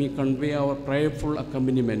 let me convey our prayerful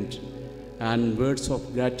accompaniment and words of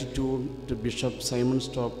gratitude to Bishop Simon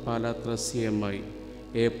Stock Palathra CMI,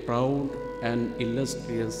 a proud and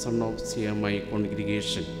illustrious son of CMI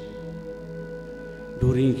congregation.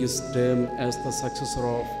 During his term as the successor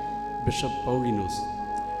of Bishop Paulinus,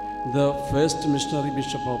 the first missionary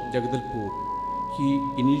bishop of Jagdalpur, he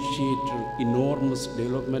initiated enormous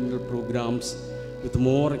developmental programs with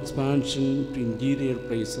more expansion to interior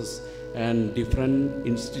places and different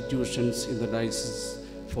institutions in the diocese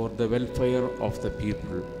for the welfare of the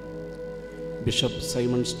people. Bishop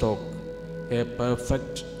Simon Stock, a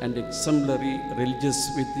perfect and exemplary religious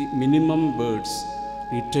with minimum words,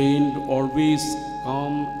 retained always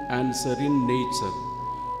calm and serene nature,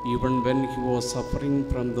 even when he was suffering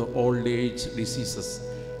from the old age diseases,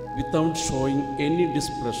 without showing any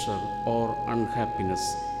displeasure or unhappiness.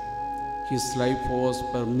 His life was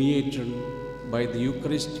permeated by the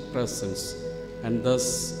Eucharistic presence, and thus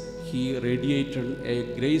he radiated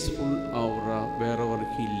a graceful aura wherever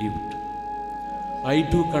he lived. I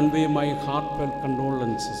do convey my heartfelt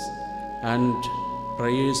condolences and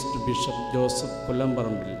prayers to Bishop Joseph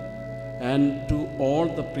Kulambarambil and to all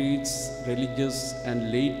the priests, religious and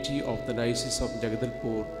laity of the Diocese of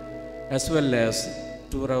Jagdalpur, as well as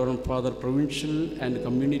to Reverend Father Provincial and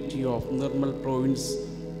Community of Nirmal Province,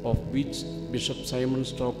 of which Bishop Simon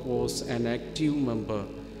Stock was an active member,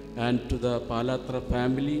 and to the Palathra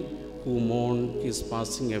family who mourn his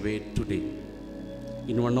passing away today.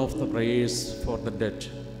 In one of the prayers for the dead,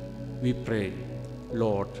 we pray,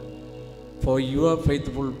 Lord, for your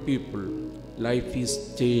faithful people, life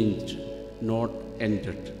is changed, not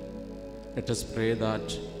ended. Let us pray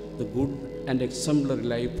that the good and exemplary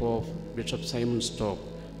life of Bishop Simon Stock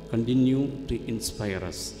continue to inspire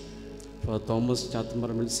us. For Thomas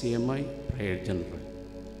Chathambaramil CMI, Prayer General.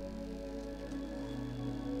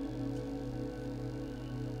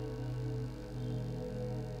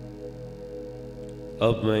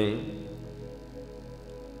 अब मैं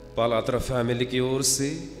पालात्रा family की ओर से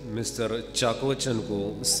mister चाकोचन को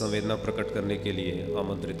संवेदना प्रकट करने के लिए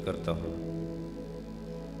आमंत्रित करता हूं।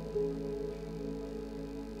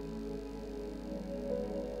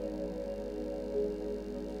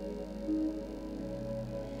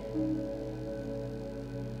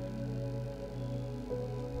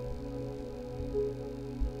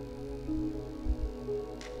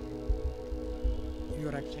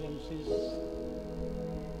 Your Excellencies,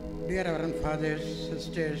 dear Reverend Fathers,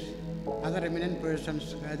 Sisters, other eminent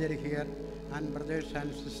persons gathered here, and brothers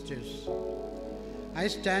and sisters, I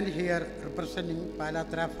stand here representing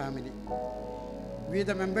Palathra family. We,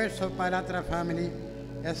 the members of Palathra family,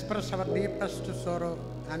 express our deepest sorrow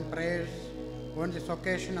and prayers on this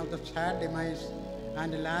occasion of the sad demise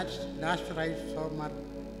and last rites of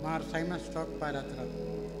Mar Simon Stock Palathra.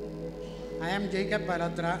 I am Jacob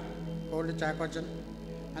Palathra, called Chakochan,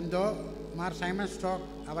 and though Mar Simon Stock,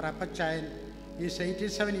 our upper child, is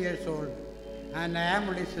 87 years old, and I am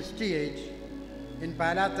only 68, in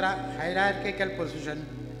Palathra hierarchical position,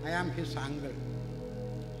 I am his uncle.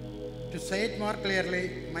 To say it more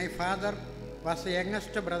clearly, my father was the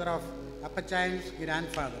youngest brother of upper child's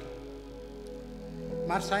grandfather.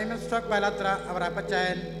 Mar Simon Stock Palathra, our upper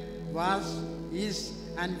child, was, is,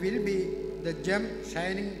 and will be the gem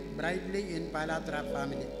shining brightly in Palathra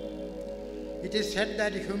family. It is said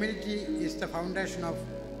that humility is the foundation of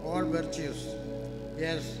all virtues.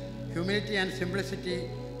 Yes, humility and simplicity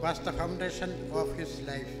was the foundation of his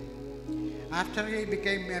life. After he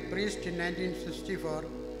became a priest in 1964,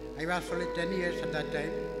 I was only 10 years at that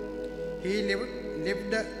time, he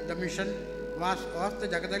lived the mission, was of the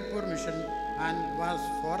Jagdalpur mission, and was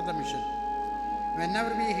for the mission.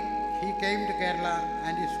 Whenever he came to Kerala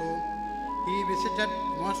and his home, he visited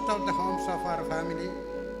most of the homes of our family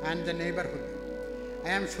and the neighborhood. I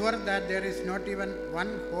am sure that there is not even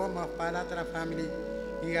one home of Palathra family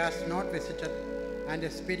he has not visited and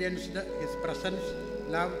experienced his presence,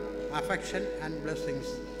 love, affection and blessings.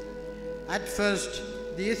 At first,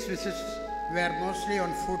 these visits were mostly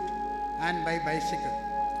on foot and by bicycle.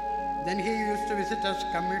 Then he used to visit us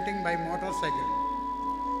commuting by motorcycle.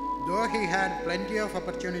 Though he had plenty of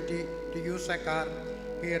opportunity to use a car,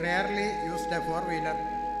 he rarely used a four-wheeler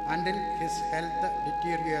until his health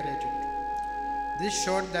deteriorated. This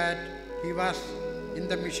showed that he was in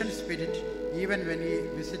the mission spirit even when he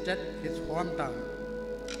visited his hometown.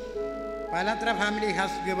 Palathra family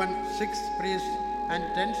has given 6 priests and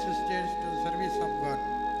 10 sisters to the service of God.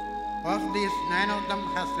 Of these, 9 of them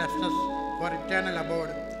has left us for eternal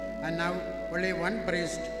abode, and now only 1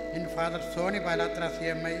 priest in Father Soni Palathra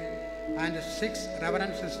CMI and 6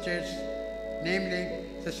 reverend sisters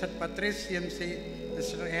namely Sister Patrice CMC,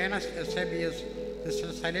 Sister Anna SABS,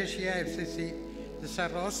 Sister Silesia FCC, Sister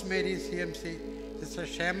Rosemary CMC, Sister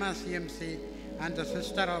Shema CMC, and the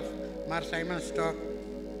sister of Mar Simon Stock,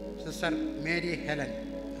 Sister Mary Helen,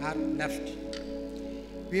 are left.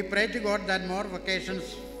 We pray to God that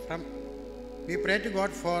we pray to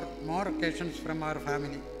God for more occasions from our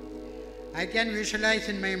family. I can visualize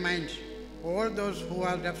in my mind all those who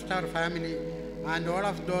have left our family and all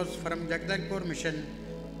of those from Jagdalpur Mission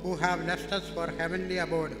who have left us for heavenly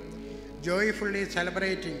abode, joyfully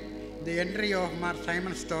celebrating the entry of Mar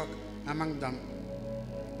Simon Stock among them.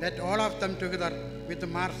 Let all of them together with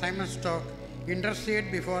Mar Simon Stock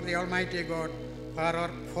intercede before the Almighty God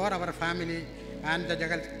for our family and the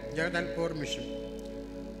Jagdalpur Mission.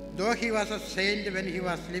 Though he was a saint when he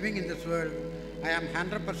was living in this world, I am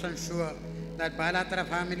 100% sure that Palathra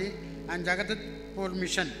family and Jagdalpur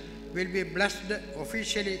Mission will be blessed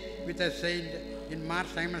officially with a saint in Mar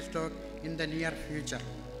Simon Stock in the near future.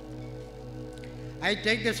 I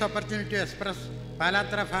take this opportunity to express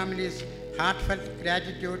Palathra family's heartfelt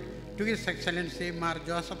gratitude to His Excellency Mar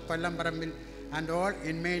Joseph Kollambarambil and all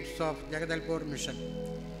inmates of Jagdalpur Mission.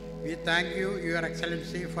 We thank you, Your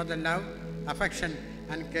Excellency, for the love, affection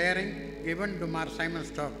and caring given to Mar Simon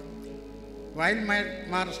Stock. While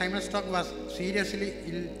Mar Simon Stock was seriously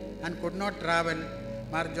ill and could not travel,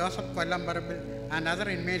 Mar Joseph Kollambarambil and other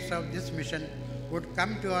inmates of this mission would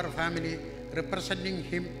come to our family representing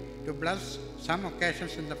him to bless some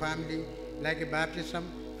occasions in the family like baptism,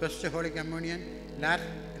 First Holy Communion,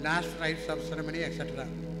 last rites of ceremony, etc.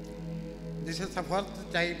 This is the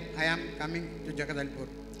fourth time I am coming to Jagdalpur.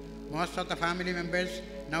 Most of the family members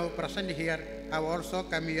now present here have also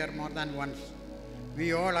come here more than once.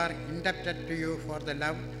 We all are indebted to you for the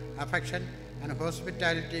love, affection and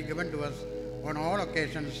hospitality given to us on all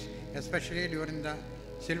occasions, especially during the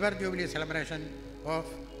Silver Jubilee celebration of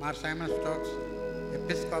Mar Simon Stock's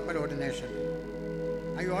Eplscopal Ordination.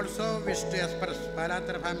 I also wish to express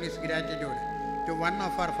Palathra family's gratitude to one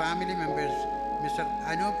of our family members, Mr.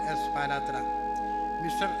 Anup S. Palathra.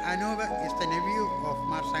 Mr. Anup is the nephew of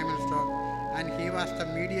Mar Simon Stock and he was the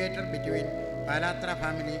mediator between Palathra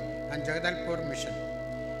family and Jagdalpur Mission.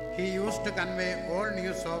 He used to convey all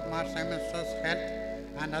news of Mar Simon Stock's health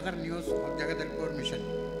and other news of Jagdalpur Mission.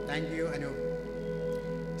 Thank you, Anup.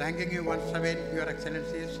 Thanking you once again, Your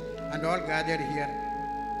Excellencies, and all gathered here,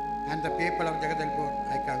 and the people of Jagdalpur,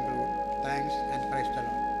 I conclude. Thanks and praise the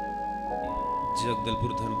Lord.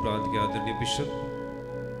 Jagdalpur धर्म प्रांत के आदरणीय bishop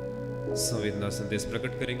संवेदना संदेश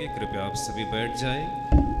प्रकट करेंगे। कृपया आप सभी बैठ जाएं।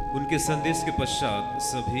 उनके संदेश के पश्चात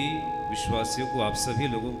सभी विश्वासियों को, आप सभी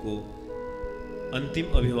लोगों को अंतिम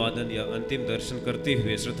अभिवादन या अंतिम दर्शन करते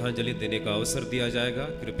हुए श्रद्धांजलि देने का अवसर दिया जाएगा।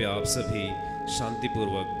 कृपया आप सभी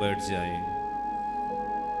शांतिपूर्वक बैठ जाएं।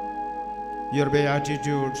 Your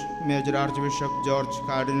Beatitude, Major Archbishop George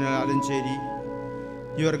Cardinal Alancheri,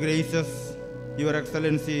 Your Graces, Your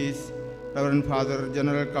Excellencies, Reverend Father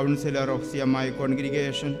General Councillor of CMI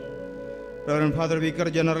Congregation, Reverend Father Vicar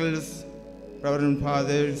Generals, Reverend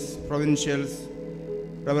Fathers Provincials,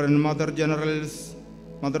 Reverend Mother Generals,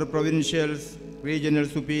 Mother Provincials, Regional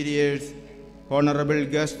Superiors, Honorable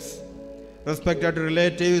guests, respected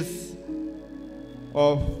relatives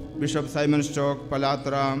of Bishop Simon Stock,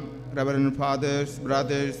 Palathra, Reverend Fathers,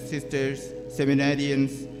 Brothers, Sisters,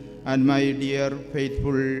 Seminarians, and my dear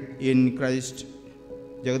faithful in Christ,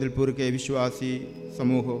 Jagdalpur ke Vishwasi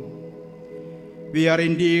Samuho. We are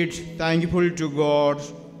indeed thankful to God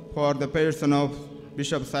for the person of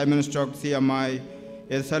Bishop Simon Stock CMI,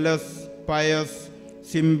 a zealous, pious,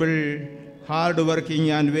 simple,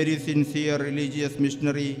 hard-working and very sincere religious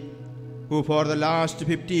missionary who for the last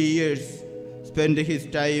 50 years spent his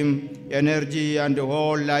time, energy and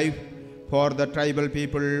whole life for the tribal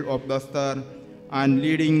people of Bastar and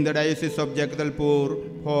leading the Diocese of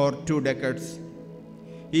Jagdalpur for 2 decades.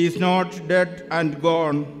 He is not dead and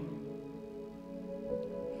gone.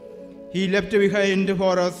 He left behind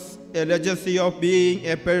for us a legacy of being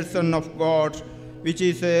a person of God, which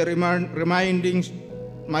is a reminding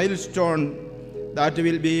milestone that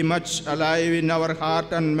will be much alive in our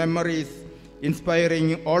heart and memories,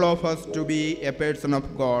 inspiring all of us to be a person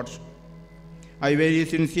of God. I very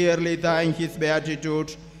sincerely thank His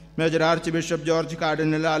Beatitude, Major Archbishop George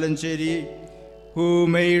Cardinal Alancheri, who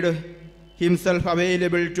made himself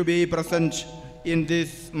available to be present in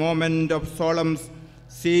this moment of solemn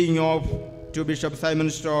seeing off to Bishop Simon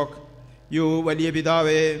Stock. You, Valiya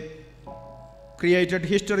Pidave, created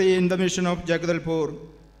history in the mission of Jagdalpur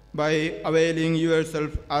by availing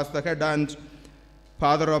yourself as the head and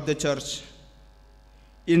father of the church.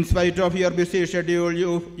 In spite of your busy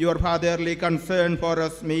schedule, your fatherly concern for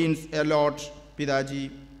us means a lot,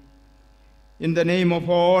 Pidaji. In the name of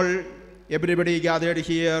all, everybody gathered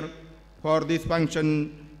here for this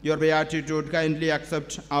function, your beatitude kindly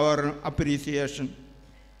accept our appreciation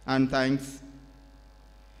and thanks.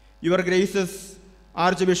 Your Graces,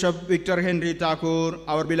 Archbishop Victor Henry Thakur,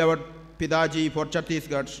 our beloved Pidaji for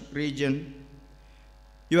Chhattisgarh region.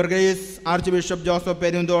 Your Grace, Archbishop Joseph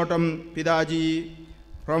Perundotam Pidaji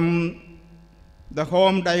from the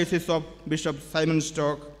home Diocese of Bishop Simon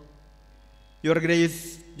Stock. Your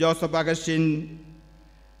Grace, Joseph Augustine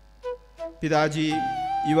Pidaji,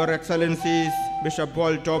 Your Excellencies, Bishop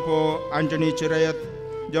Paul Topo, Anthony Chirayat,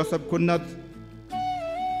 Joseph Kunnath,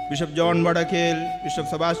 Bishop John Vadakel, Bishop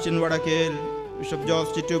Sebastian Vadakel, Bishop Jos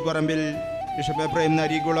Chitu Parambil, Bishop Ephraim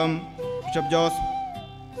Narigulam, Bishop Jos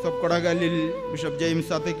Kodagalil, Bishop James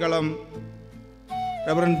Satikalam,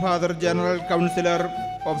 Reverend Father General Councillor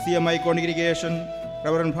of CMI Congregation,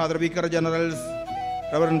 Reverend Father Vicar Generals,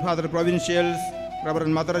 Reverend Father Provincials,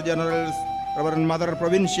 Reverend Mother Generals, Reverend Mother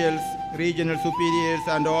Provincials, Regional Superiors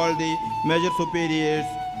and all the Major Superiors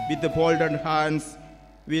with the folded hands,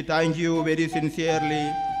 we thank you very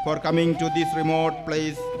sincerely for coming to this remote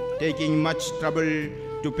place, taking much trouble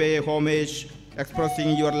to pay homage,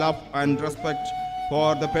 expressing your love and respect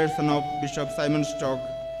for the person of Bishop Simon Stock.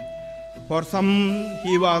 For some,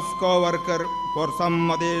 he was co-worker, for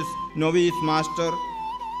some others, novice master,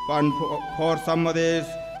 and for some others,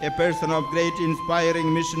 a person of great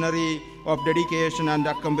inspiring missionary of dedication and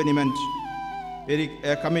accompaniment,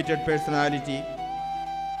 a committed personality.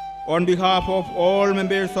 On behalf of all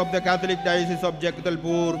members of the Catholic Diocese of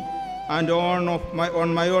Jagdalpur and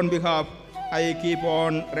on my own behalf, I keep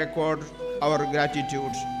on record our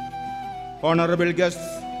gratitude. Honorable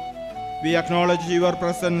guests, we acknowledge your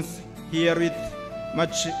presence here with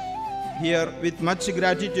much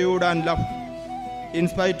gratitude and love. In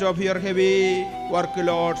spite of your heavy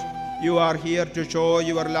workload, you are here to show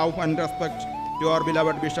your love and respect to our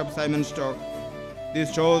beloved Bishop Simon Stock.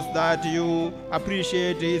 This shows that you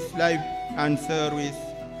appreciate his life and service.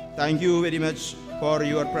 Thank you very much for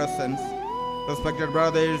your presence. Respected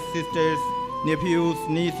brothers, sisters, nephews,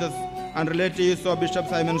 nieces, and relatives of Bishop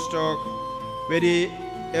Simon Stock,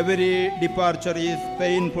 every departure is a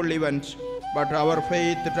painful event, but our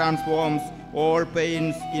faith transforms all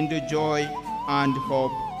pains into joy and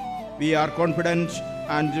hope. We are confident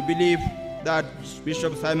and believe that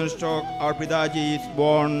Bishop Simon Stock, our Pidaji, is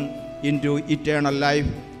born into eternal life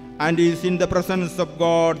and is in the presence of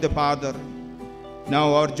God the Father.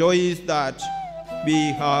 Now our joy is that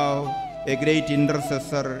we have a great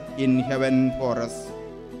intercessor in heaven for us.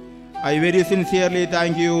 I very sincerely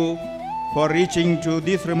thank you for reaching to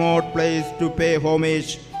this remote place to pay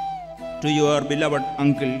homage to your beloved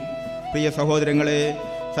uncle. പ്രിയ സഹോദരങ്ങളെ,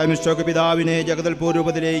 Simon stock പിതാവിനെ ജഗദൽപൂർ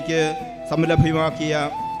രൂപത്തിലേക്ക് സംലഭ്യമാക്കിയ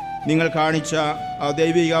നിങ്ങൾ കാണിച്ച ആ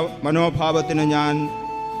ദൈവിക മനോഭാവത്തിന്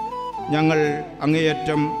ഞങ്ങൾ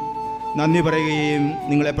അങ്ങേയറ്റം നന്ദി പറയുകയും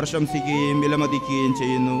നിങ്ങളെ പ്രശംസിക്കുകയും വിലമതിക്കുകയും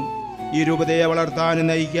ചെയ്യുന്നു. ഈ രൂപതയെ വളർത്താനും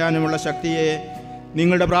നയിക്കാനുമുള്ള ശക്തിയെ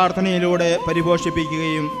നിങ്ങളുടെ പ്രാർത്ഥനയിലൂടെ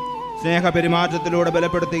പരിപോഷിപ്പിക്കുകയും സ്നേഹപെരുമാറ്റത്തിലൂടെ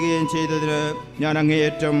ബലപ്പെടുത്തുകയും ചെയ്തതിന് ഞാൻ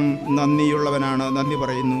അങ്ങേയറ്റം നന്ദി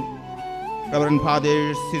പറയുന്നു. Reverend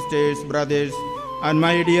fathers, sisters, brothers, and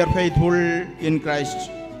my dear faithful in Christ,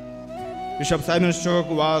 Bishop Simon Stock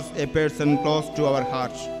was a person close to our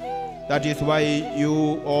heart. That is why you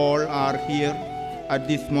all are here at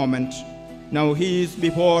this moment. Now he is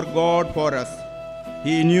before God for us.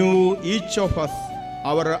 He knew each of us,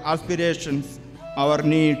 our aspirations, our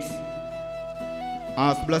needs.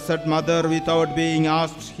 As Blessed Mother, without being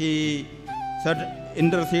asked, he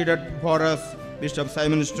interceded for us. Bishop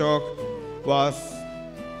Simon Stock was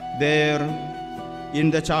there in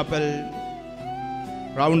the chapel,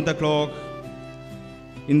 round the clock,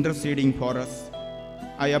 interceding for us.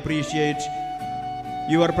 I appreciate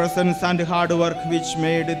your presence and hard work which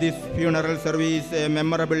made this funeral service a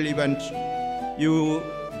memorable event.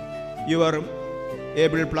 Your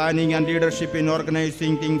able planning and leadership in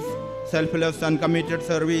organizing things, selfless and committed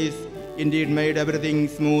service indeed made everything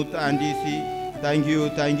smooth and easy.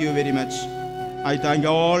 Thank you very much. I thank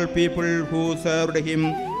all people who served him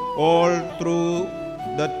all through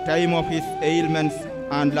the time of his ailments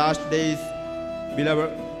and last days, beloved,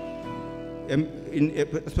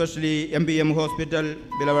 especially MPM Hospital,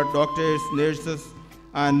 beloved doctors, nurses,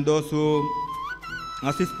 and those who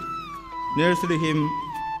nursed him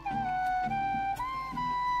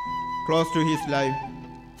close to his life.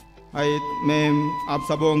 मैं आप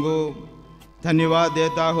सबों को धन्यवाद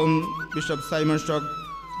देता हूँ bishop Simon stock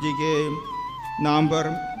जी के नाम पर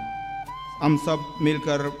हम सब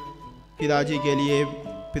मिलकर पिताजी के लिए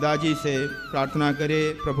पिताजी से प्रार्थना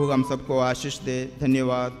करें, प्रभु हम सबको आशीष दे।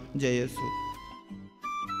 धन्यवाद। जय यीशु।